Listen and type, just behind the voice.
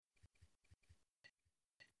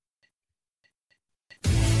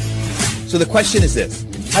So the question is this: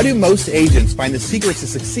 how do most agents find the secrets to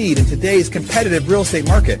succeed in today's competitive real estate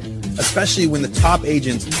market, especially when the top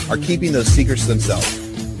agents are keeping those secrets to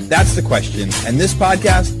themselves? That's the question, and this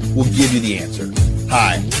podcast will give you the answer.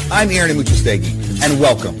 Hi, I'm Aaron Amuchastegui, and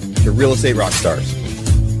welcome to Real Estate Rockstars.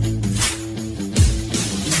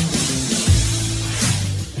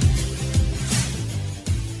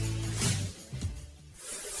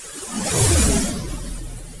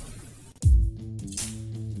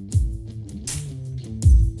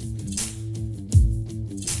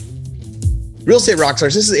 Real Estate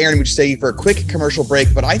Rockstars, this is Aaron Amuchastegui for a quick commercial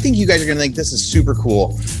break, but I think you guys are going to think this is super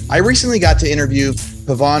cool. I recently got to interview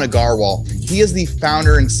Pavan Agarwal. He is the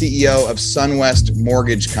founder and CEO of Sunwest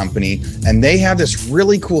Mortgage Company, and they have this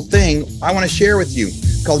really cool thing I want to share with you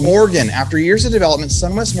called Morgan. After years of development,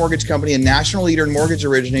 Sunwest Mortgage Company, a national leader in mortgage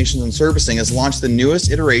originations and servicing, has launched the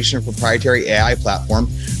newest iteration of proprietary AI platform,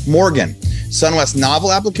 Morgan. Sunwest's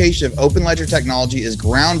novel application of open ledger technology is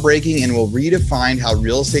groundbreaking and will redefine how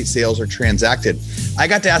real estate sales are transacted. I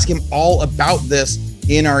got to ask him all about this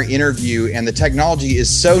in our interview, and the technology is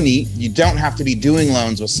so neat. You don't have to be doing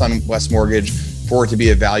loans with Sunwest Mortgage for it to be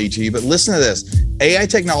of value to you. But listen to this. AI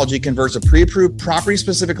technology converts a pre-approved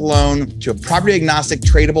property-specific loan to a property-agnostic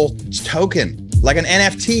tradable token, like an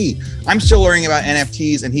NFT. I'm still learning about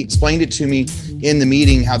NFTs, and he explained it to me in the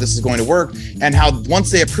meeting how this is going to work, and how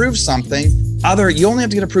once they approve something, you only have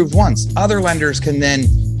to get approved once. Other lenders can then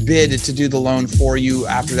bid to do the loan for you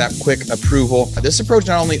after that quick approval. This approach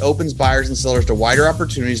not only opens buyers and sellers to wider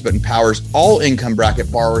opportunities, but empowers all income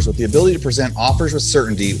bracket borrowers with the ability to present offers with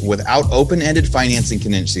certainty without open-ended financing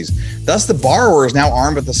contingencies. Thus, the borrower is now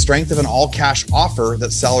armed with the strength of an all-cash offer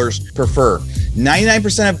that sellers prefer.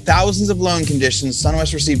 99% of thousands of loan conditions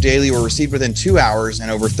Sunwest received daily were received within 2 hours, and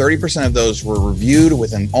over 30% of those were reviewed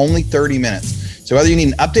within only 30 minutes. So whether you need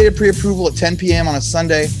an updated pre-approval at 10 p.m. on a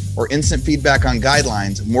Sunday or instant feedback on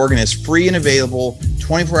guidelines, Morgan is free and available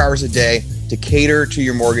 24 hours a day to cater to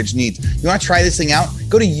your mortgage needs. You want to try this thing out?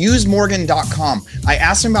 Go to usemorgan.com. I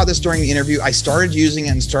asked him about this during the interview. I started using it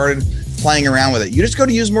and started playing around with it. You just go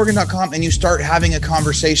to usemorgan.com and you start having a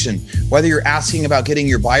conversation. Whether you're asking about getting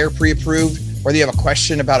your buyer pre-approved, whether you have a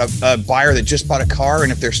question about a buyer that just bought a car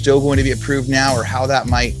and if they're still going to be approved now or how that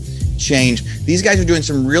might change. These guys are doing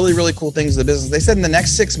some really, really cool things in the business. They said in the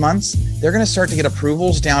next 6 months, they're going to start to get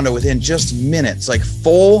approvals down to within just minutes, like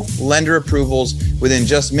full lender approvals within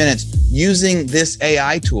just minutes using this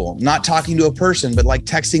AI tool, not talking to a person, but like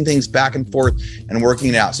texting things back and forth and working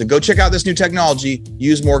it out. So go check out this new technology,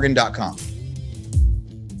 usemorgan.com.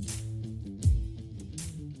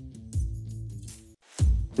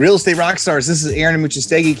 Real Estate Rockstars, this is Aaron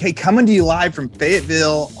Amuchastegui. Hey, coming to you live from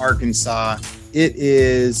Fayetteville, Arkansas. It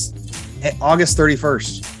is August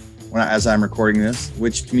 31st as I'm recording this,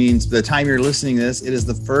 which means by the time you're listening to this, it is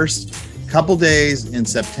the first couple days in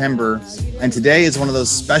September. And today is one of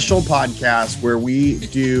those special podcasts where we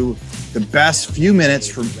do the best few minutes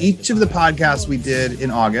from each of the podcasts we did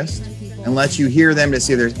in August and let you hear them to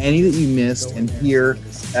see if there's any that you missed and hear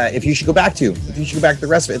if you should go back to the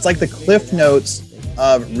rest of it. It's like the Cliff Notes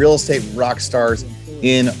of Real Estate Rockstars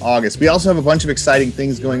in August. We also have a bunch of exciting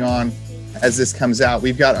things going on as this comes out.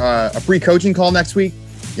 We've got a free coaching call next week.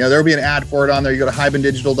 There'll be an ad for it on there. You go to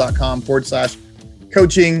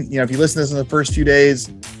hibandigital.com/coaching. If you listen to this in the first few days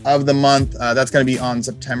of the month, that's going to be on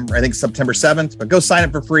September 7th, but go sign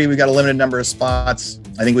up for free. We've got a limited number of spots.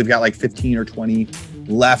 I think we've got like 15 or 20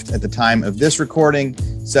 left at the time of this recording.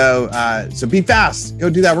 So be fast, go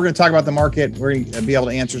do that. We're going to talk about the market. We're going to be able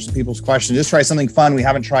to answer some people's questions. Just try something fun we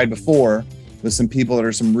haven't tried before with some people that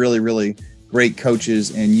are some really, really great coaches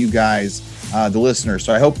and you guys, the listeners.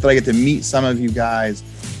 So I hope that I get to meet some of you guys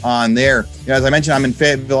on there. As I mentioned, I'm in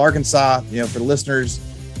Fayetteville, Arkansas. For the listeners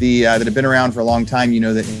that have been around for a long time,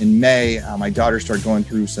 that in May, my daughter started going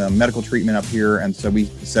through some medical treatment up here. And so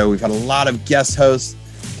we've had a lot of guest hosts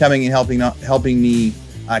coming and helping me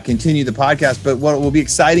continue the podcast. But what will be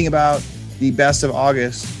exciting about the Best of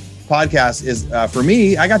August podcast is for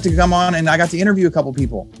me, I got to come on and I got to interview a couple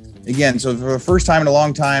people. Again, so for the first time in a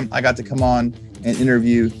long time, I got to come on and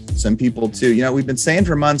interview some people too. We've been saying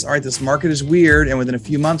for months, all right, this market is weird, and within a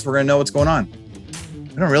few months, we're going to know what's going on.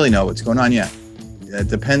 I don't really know what's going on yet. It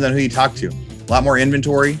depends on who you talk to. A lot more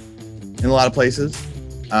inventory in a lot of places.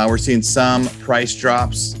 We're seeing some price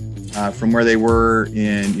drops from where they were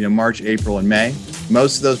in March, April, and May.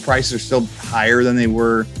 Most of those prices are still higher than they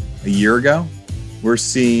were a year ago. We're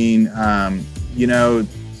seeing,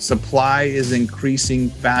 supply is increasing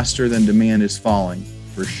faster than demand is falling,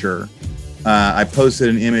 for sure. I posted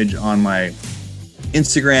an image on my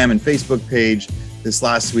Instagram and Facebook page this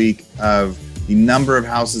last week of the number of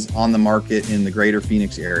houses on the market in the greater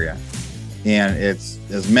Phoenix area. and it's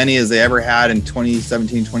as many as they ever had in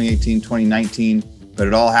 2017, 2018, 2019, but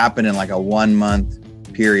it all happened in like a 1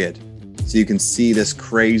 month period. So you can see this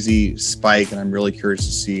crazy spike, and I'm really curious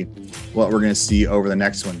to see what we're going to see over the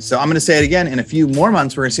next one. So I'm going to say it again, in a few more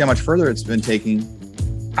months, we're going to see how much further it's been taking.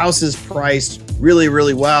 Houses priced really,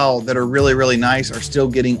 really well that are really, really nice are still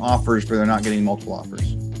getting offers, but they're not getting multiple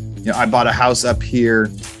offers. I bought a house up here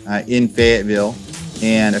in Fayetteville,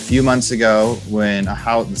 and a few months ago, when a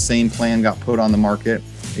house, the same plan got put on the market,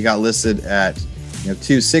 it got listed at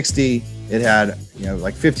 $260. It had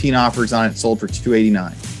like 15 offers on it, sold for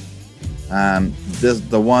 $289.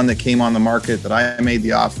 The one that came on the market that I made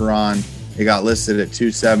the offer on, it got listed at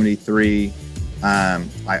 $273.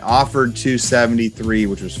 I offered $273,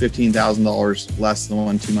 which was $15,000 less than the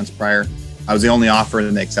one 2 months prior. I was the only offer,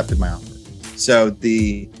 and they accepted my offer. So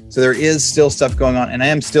there is still stuff going on, and I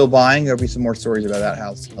am still buying. There'll be some more stories about that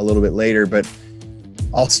house a little bit later, but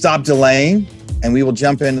I'll stop delaying, and we will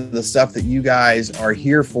jump into the stuff that you guys are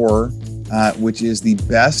here for, which is the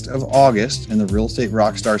best of August in the Real Estate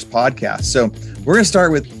Rockstars podcast. So we're going to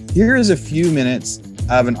start with, here is a few minutes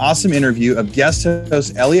of an awesome interview of guest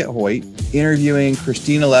host Elliot Hoyt interviewing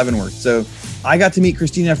Christina Leavenworth. So I got to meet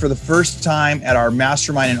Christina for the first time at our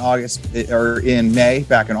mastermind in May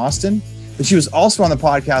back in Austin. But she was also on the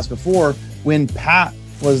podcast before when Pat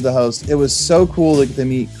was the host. It was so cool to get to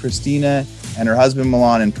meet Christina and her husband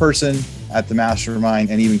Milan in person at the mastermind,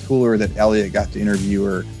 and even cooler that Elliot got to interview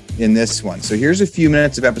her in this one. So here's a few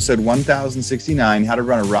minutes of episode 1069, how to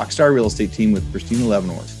run a rockstar real estate team with Christina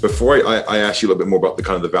Leavenworth. Before I ask you a little bit more about the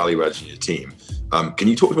kind of the value adds in your team, can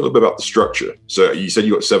you talk to me a little bit about the structure? So you said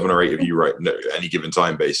you got 7 or 8 of you right at any given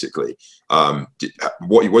time, basically.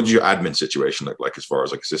 What does your admin situation look like as far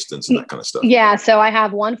as like assistants and that kind of stuff? Yeah, so I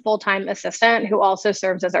have one full-time assistant who also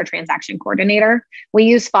serves as our transaction coordinator. We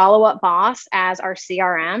use Follow Up Boss as our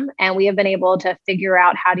CRM, and we have been able to figure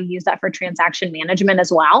out how to use that for transaction management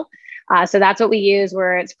as well. So that's what we use,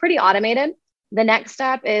 where it's pretty automated. The next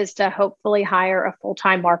step is to hopefully hire a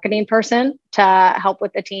full-time marketing person to help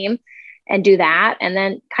with the team and do that, and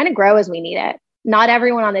then kind of grow as we need it. Not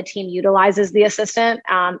everyone on the team utilizes the assistant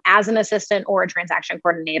as an assistant or a transaction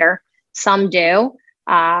coordinator. Some do.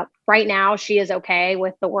 Right now, she is okay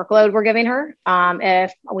with the workload we're giving her.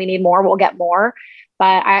 If we need more, we'll get more.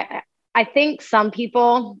 But I think some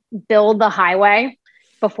people build the highway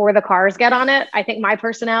before the cars get on it. I think my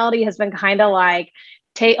personality has been kind of like,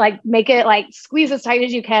 make it like squeeze as tight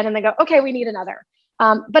as you can and then go, okay, we need another.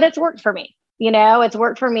 But it's worked for me. It's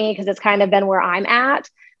worked for me because it's kind of been where I'm at.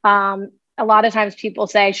 A lot of times people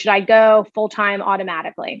say, should I go full-time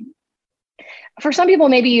automatically? For some people,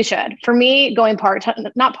 maybe you should. For me, going part-time,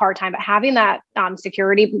 not part-time, but having that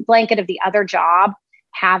security blanket of the other job,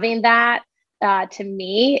 having that to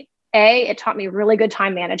me, it taught me really good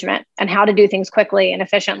time management and how to do things quickly and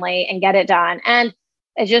efficiently and get it done. And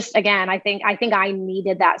it's just, again, I think I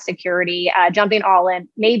needed that security. Jumping all in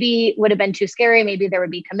maybe would have been too scary. Maybe there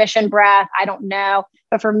would be commission breath. I don't know.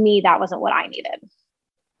 But for me, that wasn't what I needed.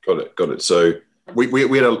 Got it. So we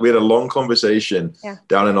had a long conversation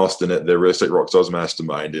down in Austin at the Real Estate Rockstars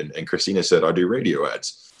Mastermind, and Christina said, I do radio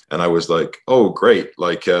ads. And I was like, oh, great.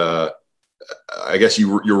 Like, I guess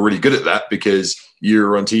you're really good at that because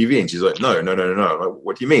you're on TV. And she's like, no. Like,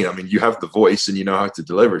 what do you mean? I mean, you have the voice and you know how to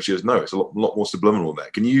deliver it. She goes, no, it's a lot more subliminal than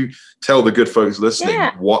that. Can you tell the good folks listening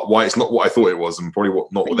why it's not what I thought it was and probably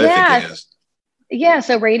not what they're thinking is? Yeah.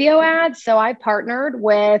 So radio ads. So I partnered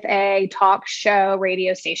with a talk show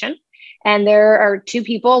radio station, and there are 2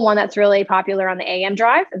 people, one that's really popular on the AM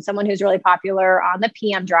drive and someone who's really popular on the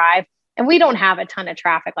PM drive. And we don't have a ton of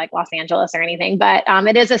traffic like Los Angeles or anything, but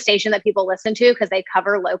it is a station that people listen to because they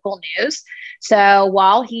cover local news. So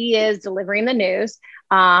while he is delivering the news,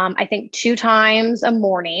 I think 2 times a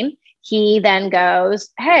morning, he then goes,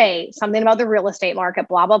 hey, something about the real estate market,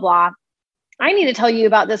 blah, blah, blah. I need to tell you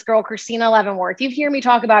about this girl, Christina Leavenworth. You hear me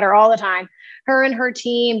talk about her all the time. Her and her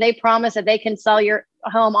team, they promise that they can sell your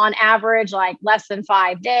home on average, like less than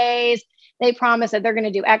 5 days. They promise that they're going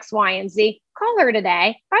to do X, Y, and Z. Call her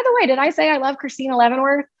today. By the way, did I say I love Christina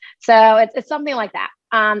Leavenworth? So it's something like that.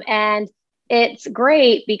 And it's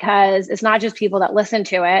great because it's not just people that listen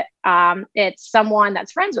to it. It's someone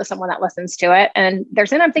that's friends with someone that listens to it. And they're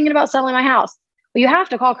saying, I'm thinking about selling my house. Well, you have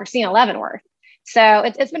to call Christina Leavenworth. So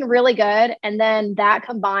it's been really good. And then that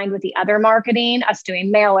combined with the other marketing, us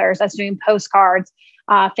doing mailers, us doing postcards,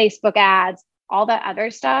 Facebook ads, all that other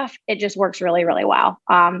stuff, it just works really, really well.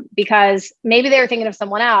 Because maybe they were thinking of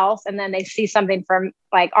someone else and then they see something from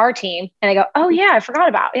like our team and they go, oh yeah, I forgot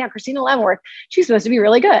about, Christina Leavenworth. She's supposed to be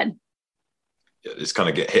really good. it's kind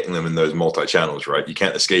of hitting them in those multi-channels, right? You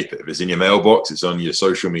can't escape it. If it's in your mailbox, it's on your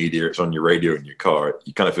social media, it's on your radio in your car.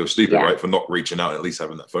 You kind of feel stupid, right, for not reaching out and at least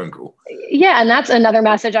having that phone call. Yeah, and that's another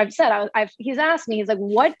message I've said. He's asked me, he's like,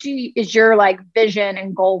 what is your like vision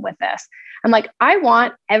and goal with this? I'm like, I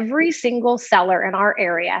want every single seller in our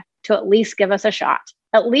area to at least give us a shot.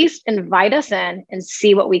 At least invite us in and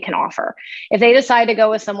see what we can offer. If they decide to go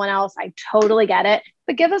with someone else, I totally get it,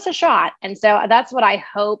 but give us a shot. And so that's what I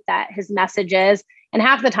hope that his message is. And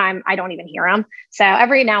half the time I don't even hear him. So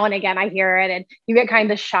every now and again I hear it and you get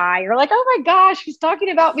kind of shy. You're like, oh my gosh, he's talking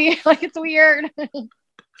about me. Like, it's weird.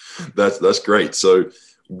 That's great. So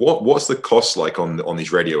what's the cost like on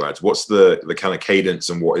these radio ads? What's the kind of cadence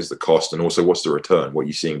and what is the cost? And also what's the return? What are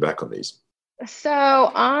you seeing back on these? So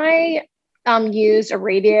I used a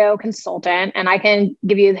radio consultant, and I can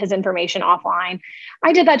give you his information offline.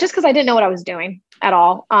 I did that just because I didn't know what I was doing at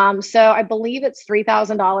all. So I believe it's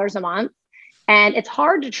 $3,000 a month, and it's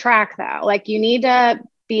hard to track though. Like, you need to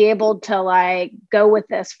be able to like go with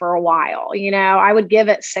this for a while. You know, I would give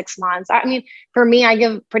it 6 months. I mean, for me, I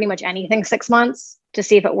give pretty much anything 6 months to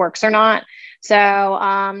see if it works or not.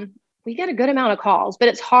 So we get a good amount of calls, but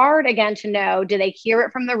it's hard again to know, do they hear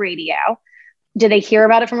it from the radio? Did they hear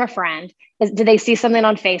about it from a friend? Did they see something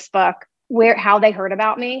on Facebook? How they heard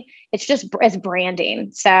about me? It's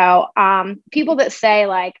branding. So people that say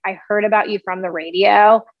like, I heard about you from the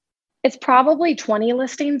radio, it's probably 20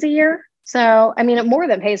 listings a year. So, I mean, it more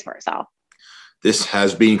than pays for itself. This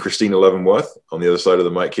has been Christina Leavenworth on the other side of the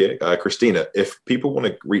mic here. Christina, if people want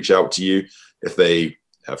to reach out to you, if they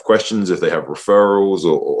have questions, if they have referrals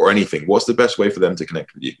or anything, what's the best way for them to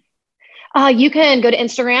connect with you? You can go to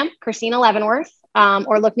Instagram, Christina Leavenworth,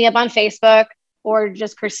 or look me up on Facebook, or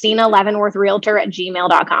just Christina Leavenworth Realtor at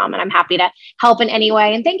gmail.com. And I'm happy to help in any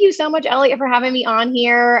way. And thank you so much, Elliot, for having me on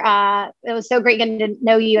here. It was so great getting to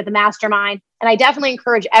know you at the mastermind. And I definitely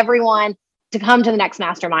encourage everyone to come to the next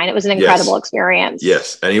mastermind. It was an incredible experience.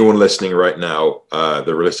 Yes. Anyone listening right now,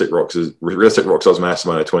 the Realistic Rockstars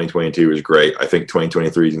Mastermind of 2022 was great. I think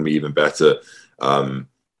 2023 is going to be even better.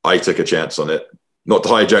 I took a chance on it. Not to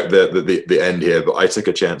hijack the end here, but I took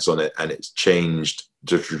a chance on it and it's changed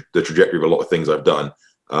the trajectory of a lot of things I've done.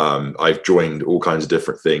 I've joined all kinds of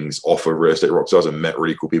different things off of Real Estate Rockstars and met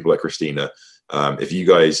really cool people like Christina. If you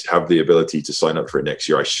guys have the ability to sign up for it next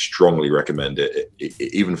year, I strongly recommend it.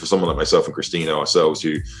 Even for someone like myself and Christina ourselves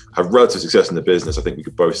who have relative success in the business, I think we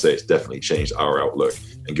could both say it's definitely changed our outlook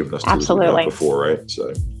and given us tools we've done before, right?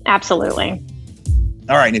 So absolutely.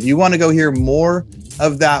 All right. And if you want to go hear more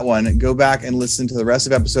of that one, go back and listen to the rest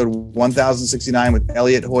of episode 1069 with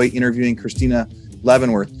Elliot Hoyt interviewing Christina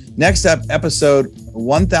Leavenworth. Next up, episode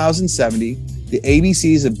 1070, the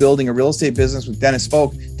ABCs of building a real estate business with Dennis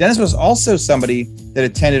Folk. Dennis was also somebody that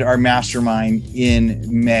attended our mastermind in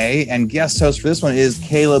May, and guest host for this one is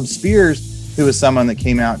Caleb Spears, who is someone that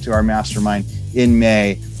came out to our mastermind in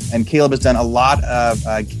May. And Caleb has done a lot of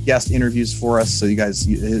guest interviews for us, so you guys,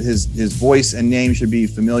 his voice and name should be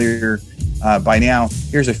familiar by now.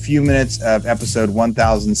 Here's a few minutes of episode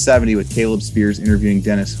 1070 with Caleb Spears interviewing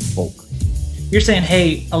Dennis Folk. You're saying,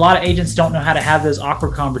 hey, a lot of agents don't know how to have those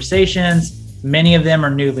awkward conversations. Many of them are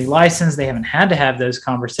newly licensed. They haven't had to have those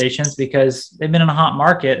conversations because they've been in a hot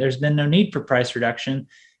market. There's been no need for price reduction.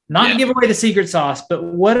 Not to give away the secret sauce, but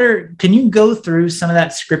can you go through some of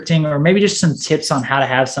that scripting or maybe just some tips on how to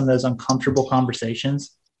have some of those uncomfortable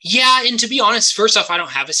conversations? Yeah. And to be honest, first off, I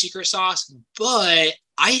don't have a secret sauce, but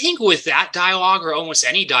I think with that dialogue or almost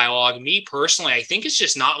any dialogue, me personally, I think it's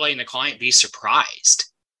just not letting the client be surprised.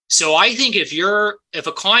 So I think if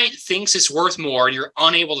a client thinks it's worth more and you're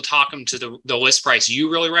unable to talk them to the list price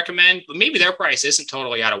you really recommend, but maybe their price isn't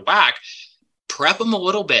totally out of whack, prep them a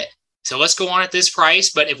little bit. So let's go on at this price,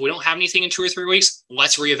 but if we don't have anything in 2 or 3 weeks,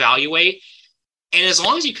 let's reevaluate. And as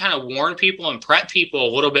long as you kind of warn people and prep people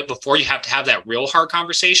a little bit before you have to have that real hard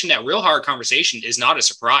conversation, that real hard conversation is not a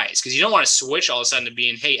surprise because you don't want to switch all of a sudden to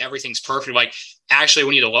being, hey, everything's perfect. Like, actually,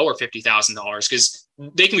 we need to lower $50,000 because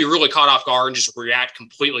they can be really caught off guard and just react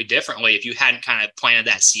completely differently if you hadn't kind of planted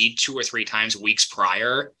that seed 2 or 3 times weeks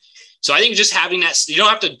prior. So I think just having that, you don't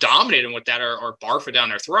have to dominate them with that or barf it down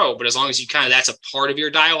their throat. But as long as you kind of, that's a part of your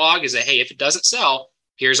dialogue is that, hey, if it doesn't sell,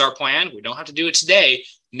 here's our plan. We don't have to do it today.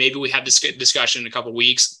 Maybe we have this discussion in a couple of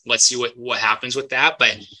weeks. Let's see what happens with that.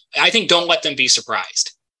 But I think don't let them be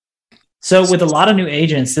surprised. So with a lot of new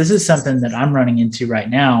agents, this is something that I'm running into right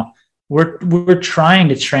now. We're trying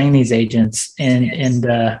to train these agents and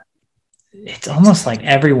it's almost like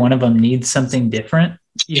every one of them needs something different.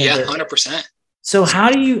 Yeah, 100%. So how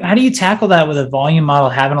do you tackle that with a volume model,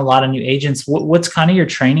 having a lot of new agents? What's kind of your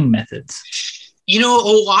training methods? A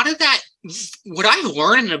lot of that what I've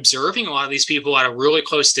learned in observing a lot of these people at a really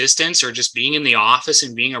close distance, or just being in the office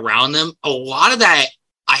and being around them, a lot of that,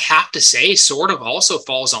 I have to say, sort of also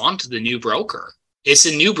falls on to the new broker. It's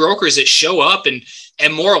the new brokers that show up and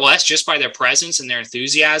more or less just by their presence and their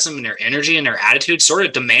enthusiasm and their energy and their attitude sort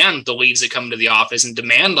of demand the leads that come to the office and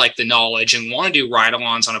demand like the knowledge and want to do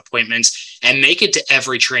ride-alongs on appointments and make it to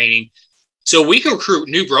every training. So we can recruit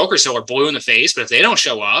new brokers who are blue in the face, but if they don't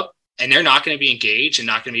show up and they're not going to be engaged and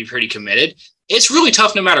not going to be pretty committed, it's really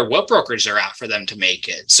tough no matter what brokers they're at for them to make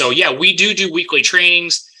it. So yeah, we do weekly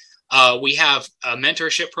trainings. We have a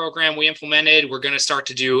mentorship program we implemented. We're going to start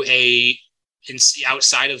to do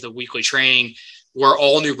outside of the weekly training where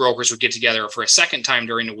all new brokers would get together for a second time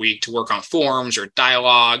during the week to work on forms or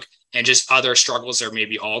dialogue and just other struggles they're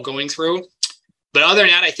maybe all going through. But other than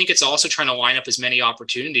that, I think it's also trying to line up as many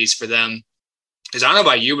opportunities for them. Because I don't know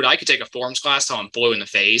about you, but I could take a forms class till I'm blue in the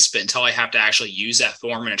face, but until I have to actually use that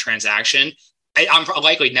form in a transaction, I'm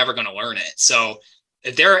likely never going to learn it. So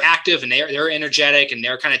if they're active and they're energetic and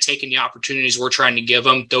they're kind of taking the opportunities we're trying to give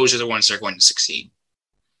them, those are the ones that are going to succeed.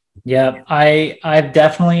 Yeah, I've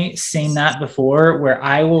definitely seen that before, where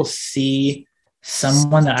I will see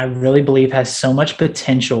someone that I really believe has so much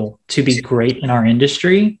potential to be great in our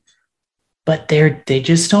industry, but they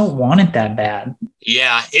just don't want it that bad.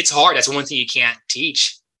 Yeah, it's hard. That's one thing you can't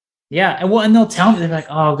teach. Yeah, and they'll tell me, they're like,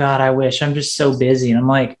 "Oh God, I wish I'm just so busy." And I'm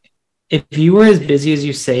like, if you were as busy as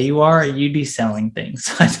you say you are, you'd be selling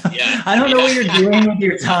things. I don't know what you're doing with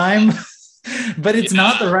your time, but it's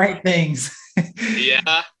not the right things.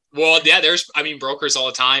 Yeah. Well, yeah, brokers all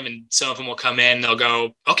the time, and some of them will come in and they'll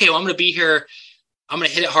go, okay, well, I'm going to be here. I'm going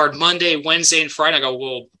to hit it hard Monday, Wednesday, and Friday. I go,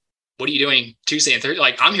 well, what are you doing Tuesday and Thursday?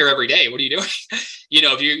 Like, I'm here every day. What are you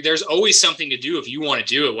doing? There's always something to do if you want to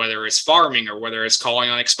do it, whether it's farming or whether it's calling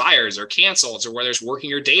on expires or cancels or whether it's working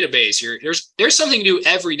your database. There's something to do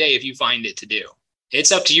every day if you find it to do.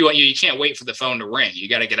 It's up to you. You can't wait for the phone to ring. You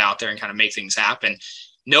got to get out there and kind of make things happen.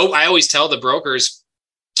 No, I always tell the brokers,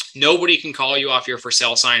 nobody can call you off your for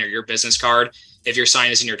sale sign or your business card if your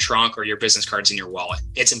sign is in your trunk or your business card's in your wallet.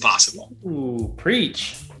 It's impossible. Ooh,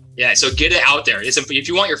 preach. Yeah, so get it out there. If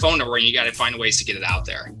you want your phone to ring, you got to find ways to get it out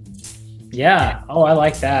there. Yeah. Oh, I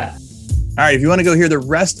like that. All right, if you want to go hear the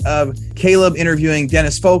rest of Caleb interviewing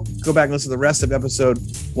Dennis Folk, go back and listen to the rest of episode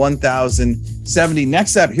 1070.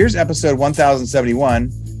 Next up, here's episode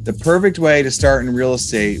 1071, The Perfect Way to Start in Real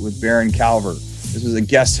Estate with Baron Calver. This was a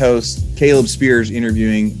guest host, Caleb Spears,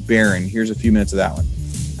 interviewing Baron. Here's a few minutes of that one.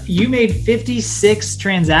 You made 56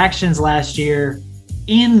 transactions last year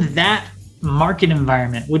in that market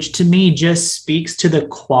environment, which to me just speaks to the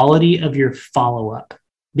quality of your follow-up,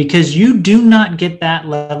 because you do not get that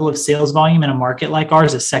level of sales volume in a market like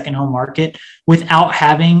ours, a second home market, without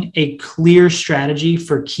having a clear strategy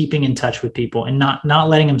for keeping in touch with people and not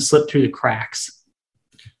letting them slip through the cracks.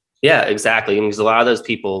 Yeah, exactly. Because a lot of those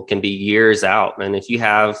people can be years out. And if you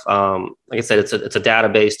have, like I said, it's a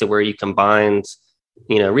database to where you combined,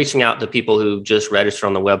 reaching out to people who just register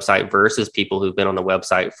on the website versus people who've been on the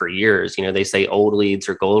website for years. They say old leads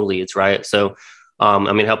or gold leads, right? So,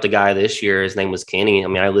 I helped a guy this year. His name was Kenny.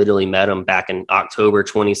 I literally met him back in October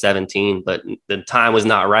 2017, but the time was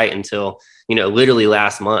not right until, literally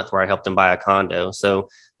last month, where I helped him buy a condo. So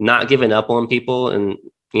not giving up on people and,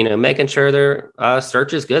 making sure their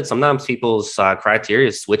search is good. Sometimes people's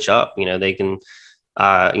criteria switch up. They can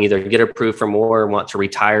either get approved for more or want to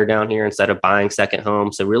retire down here instead of buying second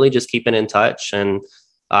home. So really just keeping in touch and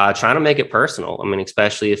trying to make it personal.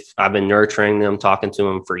 Especially if I've been nurturing them, talking to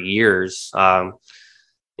them for years. And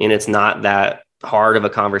it's not that hard of a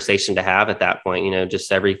conversation to have at that point, just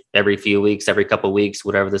every few weeks, every couple of weeks,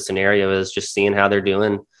 whatever the scenario is, just seeing how they're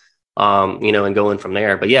doing. And going from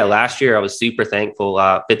there. But yeah, last year I was super thankful,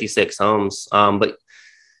 56 homes. But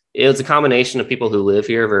it was a combination of people who live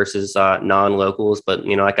here versus non-locals. But,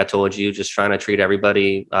 like I told you, just trying to treat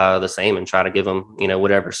everybody the same and try to give them,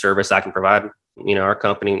 whatever service I can provide. Our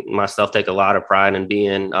company, myself, take a lot of pride in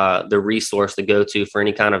being the resource to go to for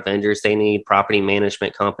any kind of vendors they need, property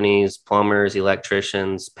management companies, plumbers,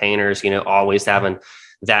 electricians, painters, always having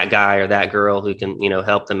that guy or that girl who can,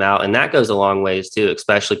 help them out. And that goes a long ways too,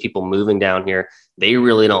 especially people moving down here. They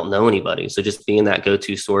really don't know anybody. So just being that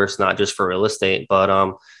go-to source, not just for real estate, but,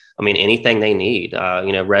 anything they need,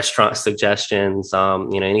 restaurant suggestions,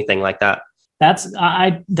 anything like that.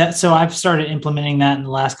 So I've started implementing that in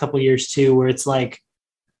the last couple of years too, where it's like,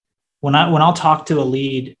 when I'll talk to a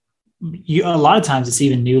lead, a lot of times it's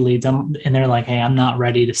even new leads, and they're like, hey, I'm not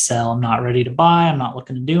ready to sell. I'm not ready to buy. I'm not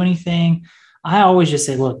looking to do anything. I always just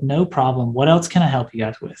say, look, no problem. What else can I help you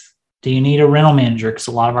guys with? Do you need a rental manager? Because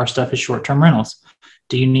a lot of our stuff is short-term rentals.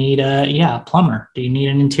 Do you need a plumber? Do you need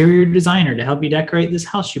an interior designer to help you decorate this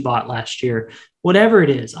house you bought last year? Whatever it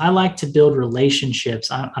is, I like to build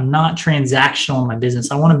relationships. I'm not transactional in my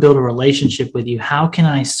business. I want to build a relationship with you. How can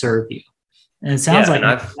I serve you? And it sounds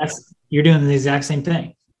you're doing the exact same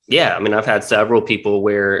thing. Yeah. I mean, I've had several people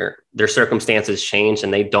where their circumstances change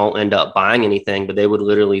and they don't end up buying anything, but they would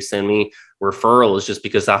literally send me referrals just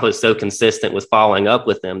because I was so consistent with following up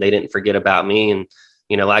with them. They didn't forget about me. And,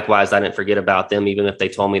 likewise, I didn't forget about them, even if they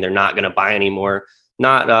told me they're not going to buy anymore.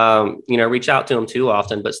 Not, reach out to them too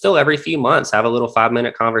often, but still every few months, have a little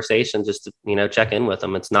 5-minute conversation just to, check in with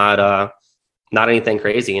them. It's not anything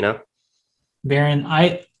crazy, Baron,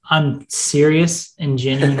 I'm serious and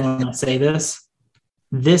genuine when I say this.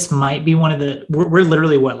 This might be one of we're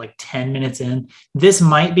literally 10 minutes in. This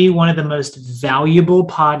might be one of the most valuable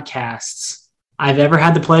podcasts I've ever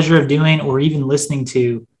had the pleasure of doing or even listening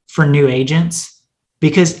to for new agents,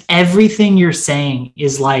 because everything you're saying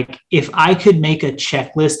is like, if I could make a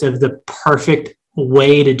checklist of the perfect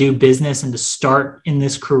way to do business and to start in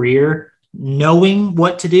this career, knowing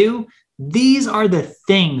what to do, these are the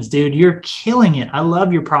things, dude. You're killing it. I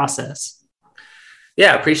love your process.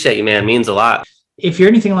 Yeah, I appreciate you, man. It means a lot. If you're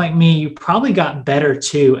anything like me, you probably got better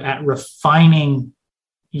too at refining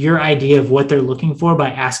your idea of what they're looking for by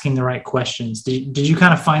asking the right questions. Did you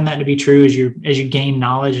kind of find that to be true as you gain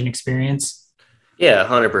knowledge and experience? Yeah,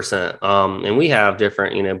 100%. And we have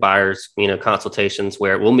different, buyers, consultations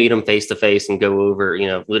where we'll meet them face to face and go over,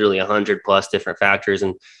 literally 100+ different factors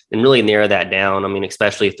and really narrow that down. I mean,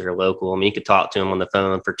 especially if they're local. I mean, you could talk to them on the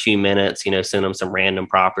phone for 2 minutes, send them some random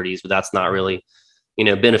properties, but that's not really,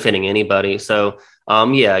 benefiting anybody. So,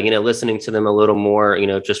 listening to them a little more,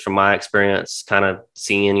 just from my experience, kind of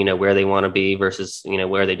seeing, where they want to be versus,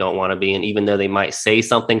 where they don't want to be. And even though they might say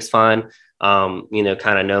something's fine,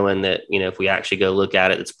 kind of knowing that, if we actually go look at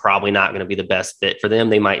it, it's probably not going to be the best fit for them.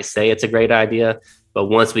 They might say it's a great idea, but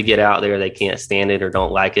once we get out there, they can't stand it or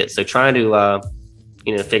don't like it. So trying to,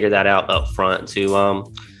 figure that out up front to,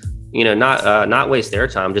 not waste their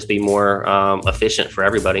time, just be more efficient for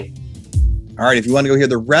everybody. All right, if you want to go hear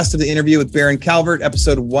the rest of the interview with Baron Calvert,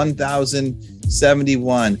 episode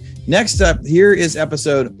 1071. Next up, here is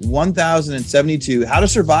episode 1072, How to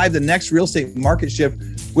Survive the Next Real Estate Market Shift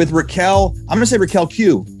with Raquel. I'm going to say Raquel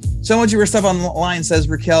Q. So much of her stuff online says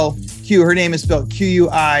Raquel Q. Her name is spelled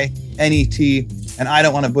Q-U-I-N-E-T, and I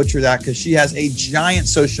don't want to butcher that because she has a giant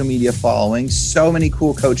social media following, so many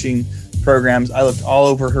cool coaching programs. I looked all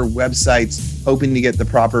over her websites hoping to get the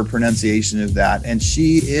proper pronunciation of that, and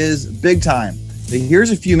she is big time. So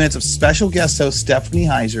here's a few minutes of special guest host Stephanie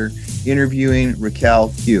Heiser interviewing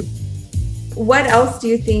Raquel Q. What else do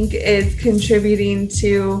you think is contributing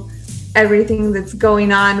to everything that's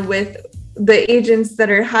going on with the agents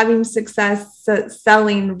that are having success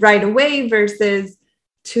selling right away versus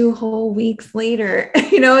 2 whole weeks later?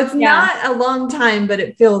 It's not a long time, but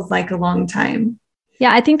it feels like a long time.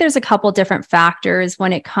 Yeah, I think there's a couple different factors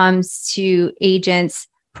when it comes to agents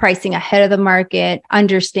pricing ahead of the market,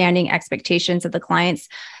 understanding expectations of the clients.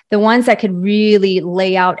 The ones that could really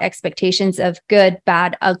lay out expectations of good,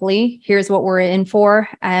 bad, ugly. Here's what we're in for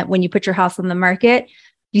when you put your house on the market.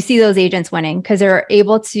 You see those agents winning because they're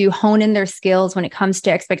able to hone in their skills when it comes to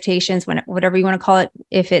expectations, whatever you want to call it.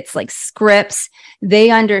 If it's like scripts, they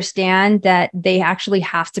understand that they actually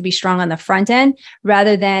have to be strong on the front end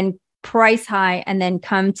rather than price high and then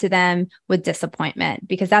come to them with disappointment,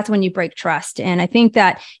 because that's when you break trust. And I think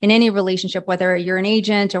that in any relationship, whether you're an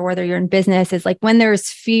agent or whether you're in business, is like when there's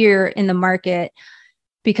fear in the market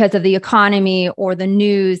because of the economy or the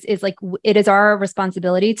news, is like it is our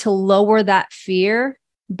responsibility to lower that fear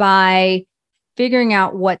by figuring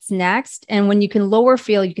out what's next. And when you can lower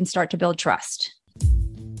fear, you can start to build trust.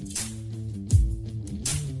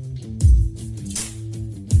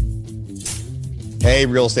 Hey,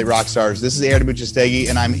 real estate rock stars. This is Aaron Amuchastegui,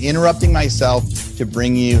 and I'm interrupting myself to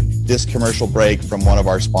bring you this commercial break from one of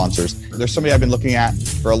our sponsors. There's somebody I've been looking at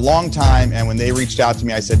for a long time, and when they reached out to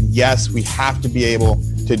me, I said, yes, we have to be able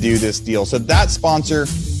to do this deal. So that sponsor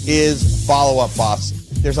is Follow Up Boss.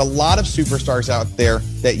 There's a lot of superstars out there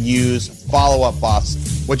that use Follow Up Boss.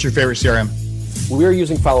 What's your favorite CRM? We're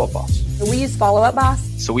using Follow Up Boss. We use Follow Up Boss.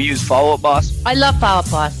 So we use Follow Up Boss. I love Follow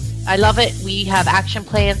Up Boss. I love it. We have action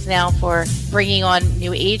plans now for bringing on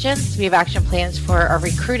new agents. We have action plans for our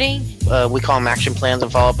recruiting. We call them action plans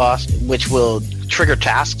in Follow Up Boss, which will trigger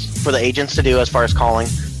tasks for the agents to do as far as calling.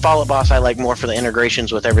 Follow Up Boss I like more for the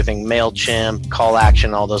integrations with everything, MailChimp, Call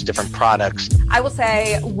Action, all those different products. I will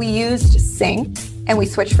say we used Sync, and we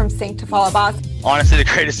switched from Sync to Follow Boss. Honestly, the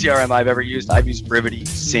greatest CRM I've ever used. I've used Brivity,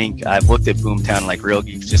 Sync. I've looked at Boomtown, like Real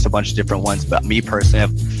Geeks, just a bunch of different ones. But me personally, I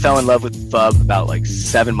fell in love with Fub about like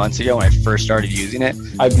 7 months ago when I first started using it.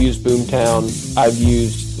 I've used Boomtown. I've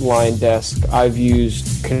used LionDesk. I've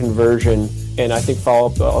used Conversion. And I think Follow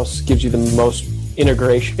Boss gives you the most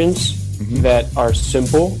integrations that are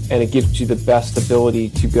simple, and it gives you the best ability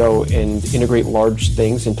to go and integrate large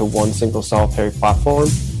things into one single solitary platform,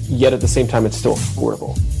 yet at the same time it's still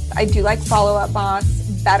affordable. I do like Follow Up Boss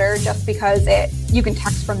better just because you can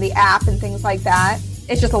text from the app and things like that.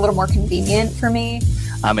 It's just a little more convenient for me.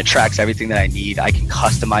 It tracks everything that I need. I can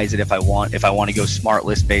customize it if I want. If I want to go smart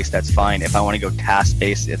list based, that's fine. If I want to go task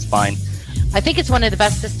based, it's fine. I think it's one of the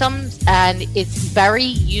best systems, and it's very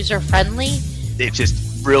user friendly. It just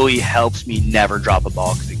really helps me never drop a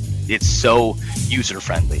ball because it's so user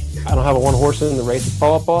friendly. I don't have a one horse in the race with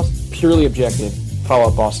Follow Up Boss. Purely objective, Follow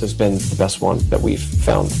Up Boss has been the best one that we've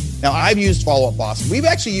found. Now, I've used Follow Up Boss. We've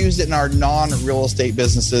actually used it in our non-real estate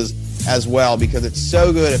businesses as well because it's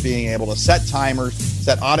so good at being able to set timers,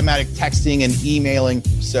 set automatic texting and emailing.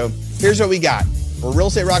 So here's what we got. For Real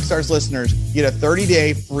Estate Rockstars listeners, you get a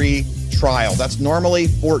 30-day free trial. That's normally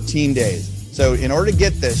 14 days. So in order to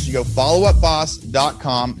get this, you go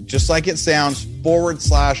followupboss.com, just like it sounds,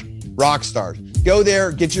 /Rockstars. Go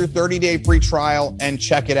there, get your 30-day free trial, and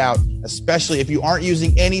check it out. Especially if you aren't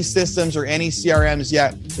using any systems or any CRMs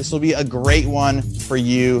yet, this will be a great one for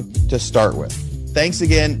you to start with. Thanks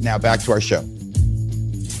again. Now back to our show.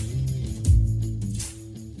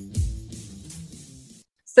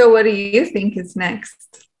 So what do you think is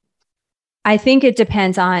next? I think it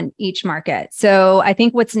depends on each market. So I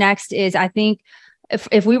think what's next is, I think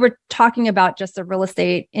if we were talking about just the real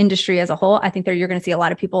estate industry as a whole, I think you're going to see a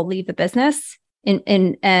lot of people leave the business and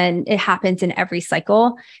it happens in every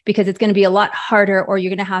cycle because it's going to be a lot harder, or you're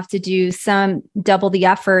going to have to do some double the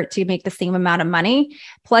effort to make the same amount of money.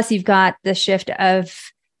 Plus you've got the shift of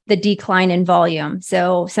the decline in volume.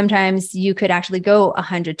 So sometimes you could actually go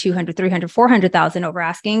 100, 200, 300, 400,000 over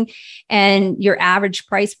asking. And your average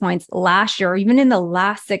price points last year, or even in the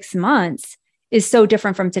last 6 months, is so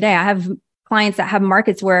different from today. I have clients that have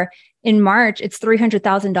markets where in March, it's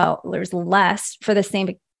 $300,000 less for the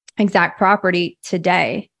same exact property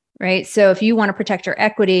today, right? So if you want to protect your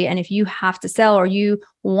equity and if you have to sell or you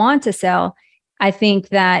want to sell, I think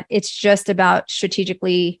that it's just about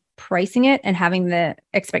strategically pricing it and having the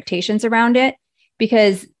expectations around it.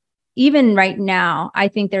 Because even right now, I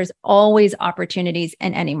think there's always opportunities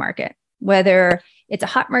in any market, whether it's a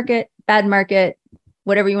hot market, bad market,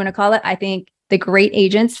 whatever you want to call it. I think the great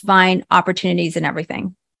agents find opportunities in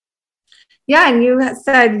everything. Yeah. And you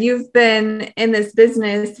said you've been in this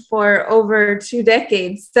business for over 2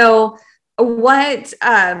 decades. So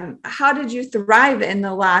how did you thrive in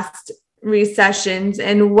the last recessions,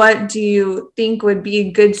 and what do you think would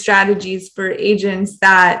be good strategies for agents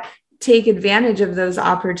that take advantage of those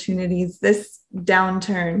opportunities this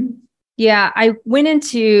downturn? Yeah, I went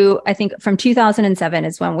into, I think from 2007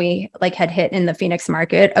 is when we had hit in the Phoenix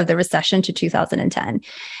market of the recession to 2010.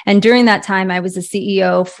 And during that time, I was a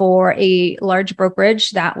CEO for a large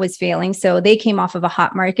brokerage that was failing. So they came off of a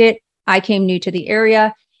hot market. I came new to the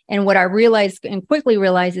area. And what I realized and quickly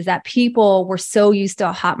realized is that people were so used to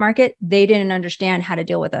a hot market, they didn't understand how to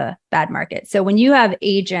deal with a bad market. So when you have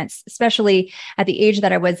agents, especially at the age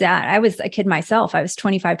that I was at, I was a kid myself. I was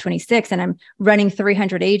 25, 26, and I'm running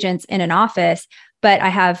 300 agents in an office, but I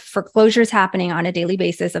have foreclosures happening on a daily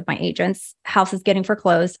basis of my agents, houses getting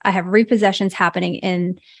foreclosed. I have repossessions happening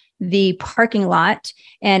in the parking lot,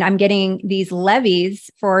 and I'm getting these levies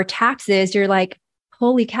for taxes. You're like,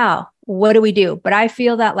 holy cow. What do we do? But I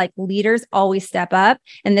feel that leaders always step up,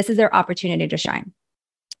 and this is their opportunity to shine.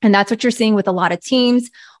 And that's what you're seeing with a lot of teams,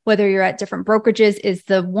 whether you're at different brokerages, is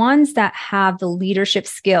the ones that have the leadership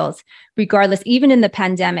skills, regardless, even in the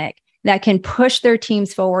pandemic, that can push their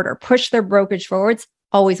teams forward or push their brokerage forwards,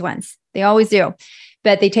 always wins. They always do,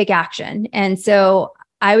 but they take action. And so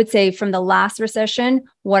I would say from the last recession,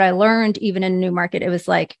 what I learned, even in a new market, it was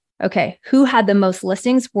okay, who had the most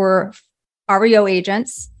listings were REO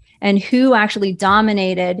agents, and who actually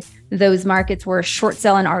dominated those markets were short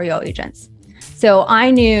sell and REO agents. So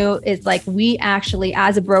I knew it's we actually,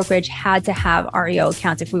 as a brokerage, had to have REO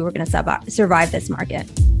accounts if we were going to survive this market.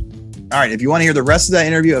 All right. If you want to hear the rest of that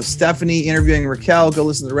interview of Stephanie interviewing Raquel, go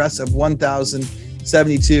listen to the rest of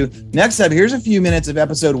 1072. Next up, here's a few minutes of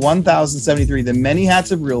episode 1073, The Many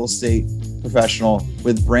Hats of Real Estate Professional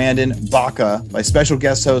with Brandon Baca by special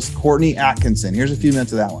guest host Courtney Atkinson. Here's a few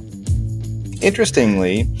minutes of that one.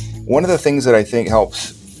 Interestingly, one of the things that I think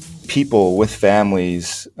helps people with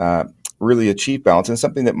families really achieve balance, and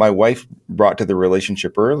something that my wife brought to the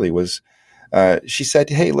relationship early was, she said,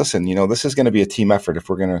 hey, listen, this is going to be a team effort if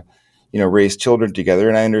we're going to, raise children together.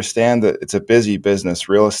 And I understand that it's a busy business,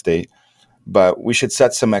 real estate, but we should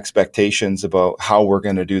set some expectations about how we're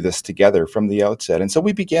going to do this together from the outset. And so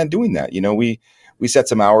we began doing that. We set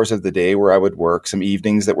some hours of the day where I would work, some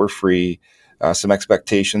evenings that were free, some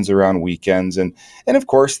expectations around weekends. And of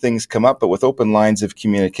course, things come up, but with open lines of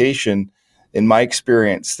communication, in my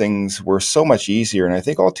experience, things were so much easier. And I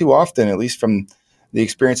think all too often, at least from the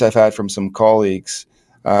experience I've had from some colleagues,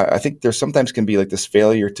 I think there sometimes can be like this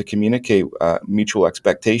failure to communicate mutual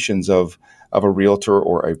expectations of a realtor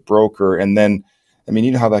or a broker. And then,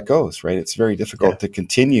 you know how that goes, right? It's very difficult to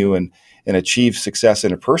continue and achieve success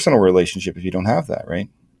in a personal relationship if you don't have that, right?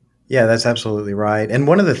 Yeah, that's absolutely right. And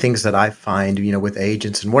one of the things that I find, with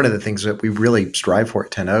agents, and one of the things that we really strive for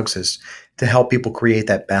at 10 Oaks is to help people create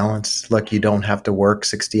that balance. Look, you don't have to work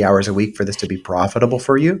 60 hours a week for this to be profitable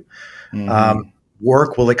for you. Mm-hmm.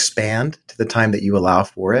 Work will expand to the time that you allow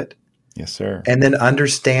for it. Yes, sir. And then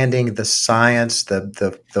understanding the science,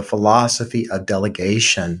 the philosophy of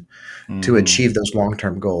delegation to achieve those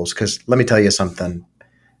long-term goals. Because let me tell you something.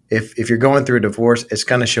 If you're going through a divorce, it's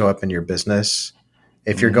going to show up in your business.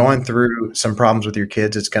 If you're going through some problems with your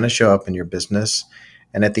kids, it's going to show up in your business.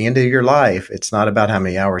 And at the end of your life, it's not about how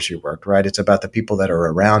many hours you worked, right? It's about the people that are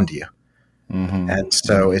around you. Mm-hmm. And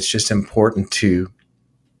so it's just important to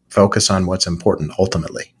focus on what's important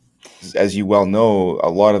ultimately. As you well know, a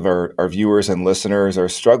lot of our viewers and listeners are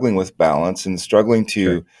struggling with balance and struggling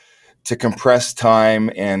to compress time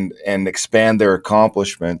and expand their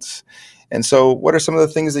accomplishments. And so what are some of the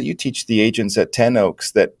things that you teach the agents at 10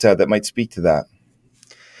 Oaks that might speak to that?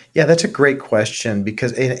 Yeah, that's a great question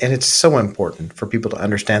because it's so important for people to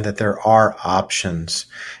understand that there are options.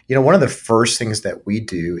 One of the first things that we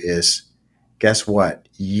do is, guess what?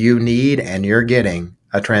 You need and you're getting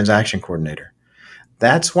a transaction coordinator.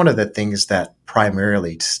 That's one of the things that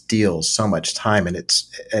primarily steals so much time. And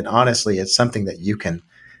honestly, it's something that you can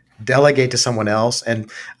delegate to someone else.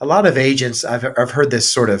 And a lot of agents, I've heard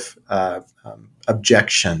this sort of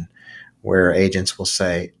objection where agents will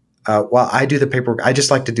say, well, I do the paperwork. I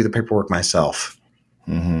just like to do the paperwork myself.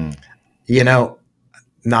 Mm-hmm.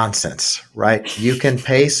 Nonsense, right? You can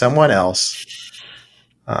pay someone else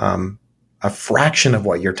a fraction of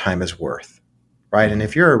what your time is worth, right? And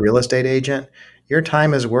if you're a real estate agent, your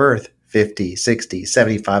time is worth $50, $60,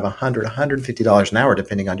 $75, $100, $150 an hour,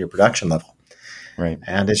 depending on your production level. Right.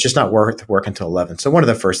 And it's just not worth work until 11. So one of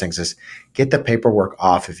the first things is get the paperwork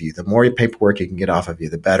off of you. The more paperwork you can get off of you,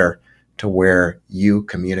 the better, to where you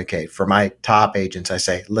communicate. For my top agents, I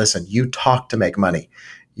say, listen, you talk to make money.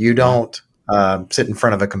 You don't sit in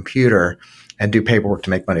front of a computer and do paperwork to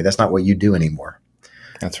make money. That's not what you do anymore.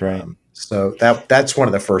 That's right. So that's one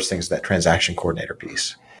of the first things, that transaction coordinator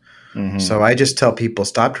piece. Mm-hmm. So I just tell people,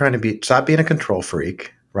 stop being a control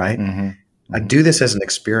freak, right? Mm-hmm. Do this as an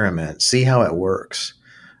experiment. See how it works.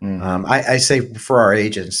 Mm-hmm. I say for our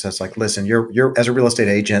agents, it's like, listen, you're as a real estate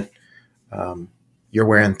agent, you're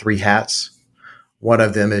wearing 3 hats. One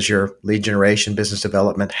of them is your lead generation, business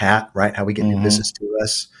development hat, right? How we get new business to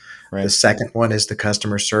us. Right. The second one is the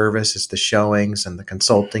customer service. It's the showings and the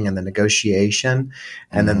consulting and the negotiation.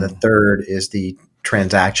 And then the third is the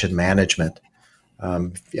transaction management.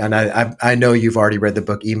 And I know you've already read the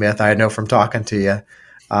book E-Myth. I know from talking to you.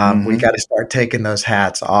 We got to start taking those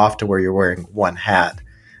hats off to where you're wearing one hat.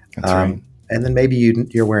 That's right. And then maybe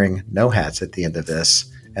you're wearing no hats at the end of this,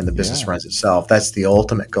 and the business runs itself. That's the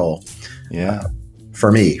ultimate goal. Yeah.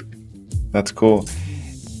 For me. That's cool.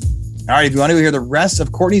 All right. If you want to hear the rest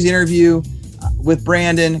of Courtney's interview with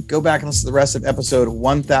Brandon, go back and listen to the rest of episode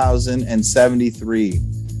 1073.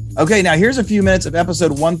 Okay. Now here's a few minutes of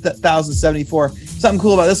episode 1074. Something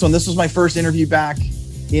cool about this one. This was my first interview back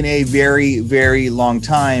in a very, very long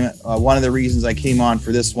time. One of the reasons I came on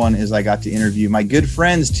for this one is I got to interview my good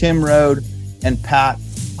friends, Tim Rode and Pat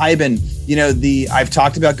Hiban. I've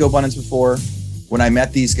talked about GoBundance before. When I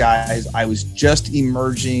met these guys, I was just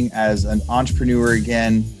emerging as an entrepreneur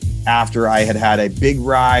again after I had a big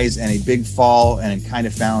rise and a big fall and kind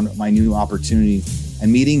of found my new opportunity.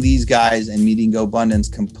 And meeting these guys and meeting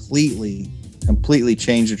GoBundance completely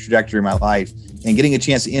changed the trajectory of my life. And getting a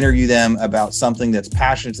chance to interview them about something that's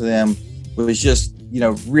passionate to them was just,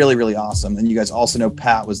 really, really awesome. And you guys also know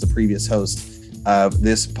Pat was the previous host of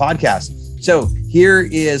this podcast. So here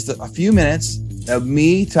is a few minutes of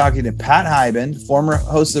me talking to Pat Hiban, former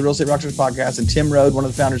host of the Real Estate Rockstars podcast, and Tim Rode, one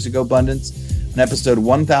of the founders of GoBundance, on episode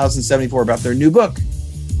 1074 about their new book,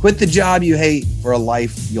 Quit the Job You Hate for a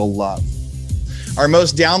Life You'll Love. Our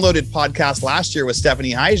most downloaded podcast last year with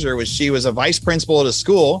Stephanie Heiser she was a vice principal at a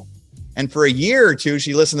school. And for a year or two,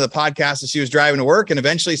 she listened to the podcast as she was driving to work and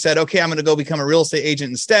eventually said, okay, I'm going to go become a real estate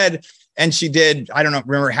agent instead. And she did, I don't know,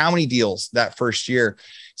 remember how many deals that first year.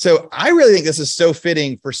 So I really think this is so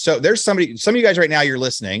fitting there's some of you guys right now, you're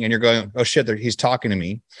listening and you're going, oh shit, he's talking to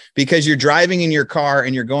me, because you're driving in your car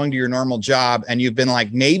and you're going to your normal job. And you've been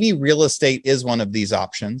like, maybe real estate is one of these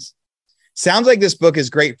options. Sounds like this book is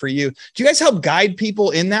great for you. Do you guys help guide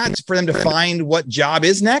people in that for them to find what job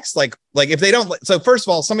is next? Like if they don't, so first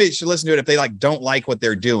of all, somebody should listen to it if they don't like what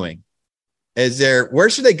they're doing. Where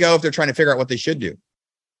should they go if they're trying to figure out what they should do?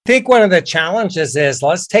 I think one of the challenges is,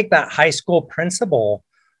 let's take that high school principal.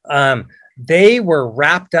 They were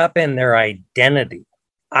wrapped up in their identity.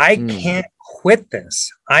 I can't quit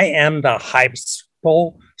this. I am the high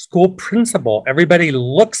school principal. Everybody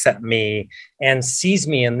looks at me and sees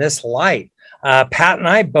me in this light. Pat and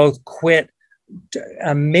I both quit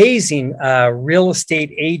amazing real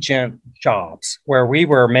estate agent jobs where we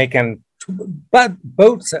were making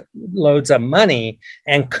boatloads of money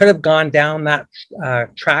and could have gone down that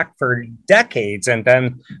track for decades and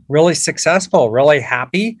been really successful, really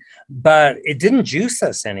happy, but it didn't juice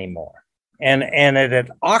us anymore. And it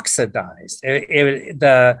had oxidized.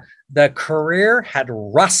 The career had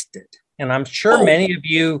rusted. And I'm sure many of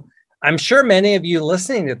you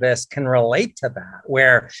listening to this can relate to that,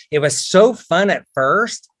 where it was so fun at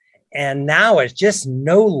first and now it's just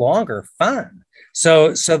no longer fun.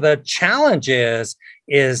 So the challenge is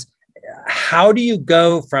how do you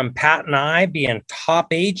go from Pat and I being top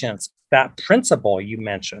agents, that principle you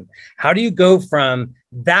mentioned, how do you go from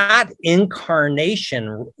that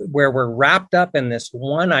incarnation where we're wrapped up in this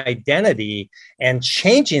one identity and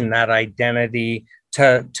changing that identity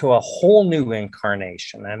to a whole new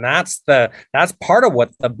incarnation? And that's part of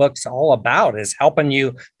what the book's all about, is helping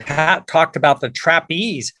you. Pat talked about the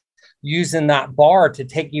trapeze, using that bar to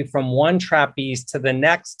take you from one trapeze to the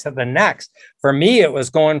next. For me, it was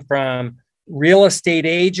going from real estate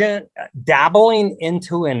agent, dabbling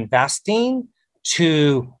into investing,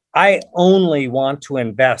 to I only want to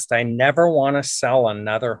invest. I never want to sell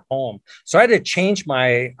another home. So I had to change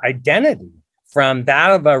my identity from that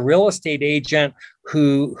of a real estate agent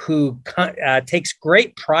who takes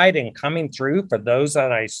great pride in coming through for those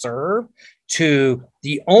that I serve, to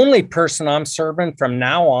the only person I'm serving from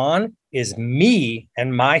now on is me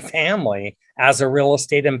and my family as a real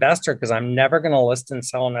estate investor, because I'm never going to list and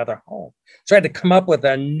sell another home. So I had to come up with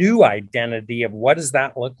a new identity of what does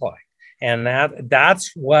that look like? And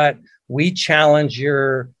that's what we challenge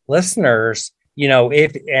your listeners.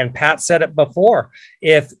 And Pat said it before,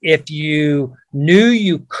 if you knew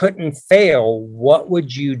you couldn't fail, what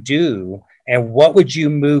would you do? And what would you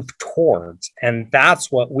move towards? And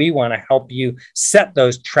that's what we want to help you set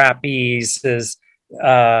those trapezes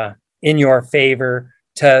in your favor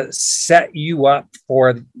to set you up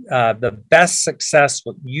for the best success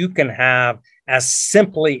you can have as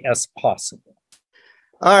simply as possible.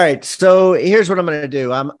 All right. So here's what I'm going to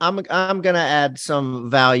do. I'm going to add some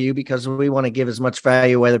value because we want to give as much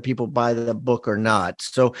value whether people buy the book or not.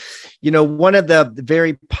 So, one of the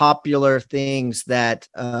very popular things that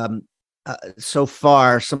so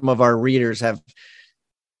far some of our readers have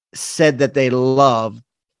said that they love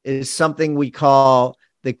is something we call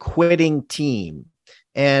the quitting team.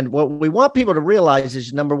 And what we want people to realize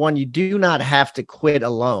is, number one, you do not have to quit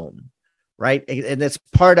alone, right? And it's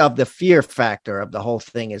part of the fear factor of the whole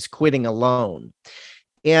thing, is quitting alone.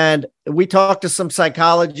 And we talked to some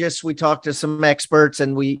psychologists, we talked to some experts,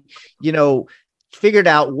 and we, figured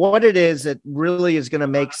out what it is that really is going to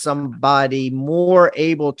make somebody more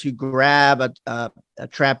able to grab a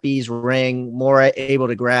trapeze ring, more able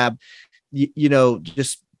to grab,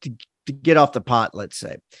 just to get off the pot, let's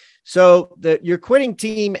say. So your quitting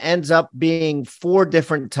team ends up being 4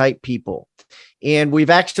 different type people. And we've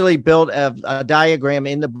actually built a diagram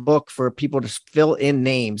in the book for people to fill in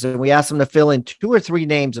names. And we ask them to fill in 2 or 3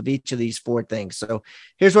 names of each of these 4 things. So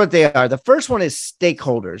here's what they are. The first one is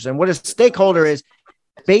stakeholders. And what a stakeholder is,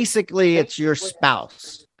 basically it's your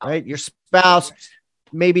spouse, right? Your spouse,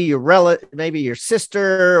 maybe your relative, maybe your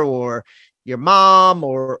sister or your mom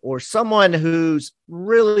or someone who's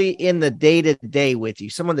really in the day-to-day with you,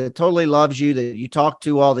 someone that totally loves you, that you talk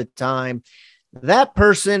to all the time. That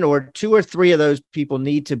person or 2 or 3 of those people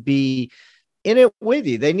need to be in it with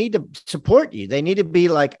you. They need to support you. They need to be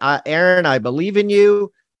like, Aaron, I believe in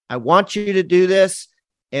you. I want you to do this.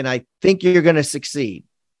 And I think you're going to succeed.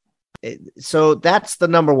 So that's the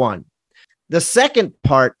number one. The second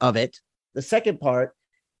part of it,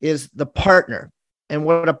 is the partner. And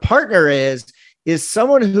what a partner is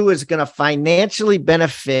someone who is going to financially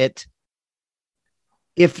benefit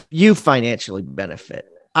if you financially benefit.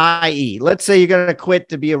 i.e., let's say you're going to quit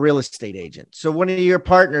to be a real estate agent. So one of your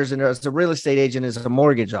partners as a real estate agent is a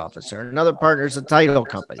mortgage officer. Another partner is a title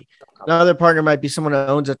company. Another partner might be someone who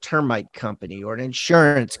owns a termite company or an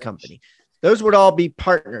insurance company. Those would all be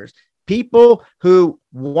partners, people who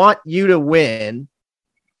want you to win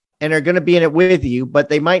and are going to be in it with you, but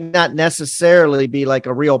they might not necessarily be like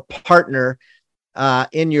a real partner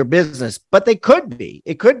in your business, but they could be.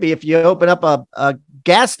 It could be if you open up a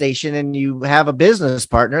gas station and you have a business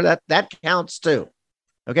partner, that counts too.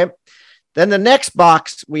 Okay. Then the next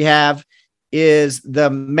box we have is the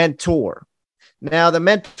mentor. Now, the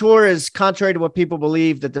mentor is contrary to what people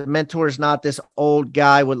believe, that the mentor is not this old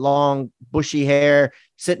guy with long, bushy hair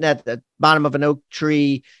sitting at the bottom of an oak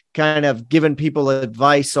tree, kind of giving people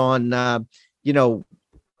advice on,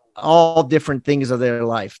 all different things of their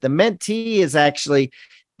life. The mentee is actually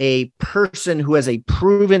a person who has a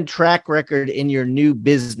proven track record in your new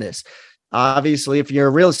business. Obviously, if you're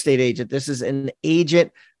a real estate agent, this is an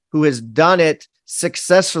agent who has done it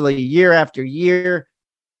successfully year after year.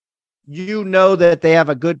 You know that they have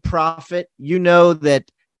a good profit. You know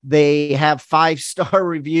that they have 5-star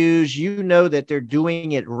reviews. You know that they're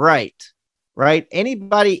doing it right?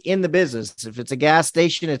 Anybody in the business, if it's a gas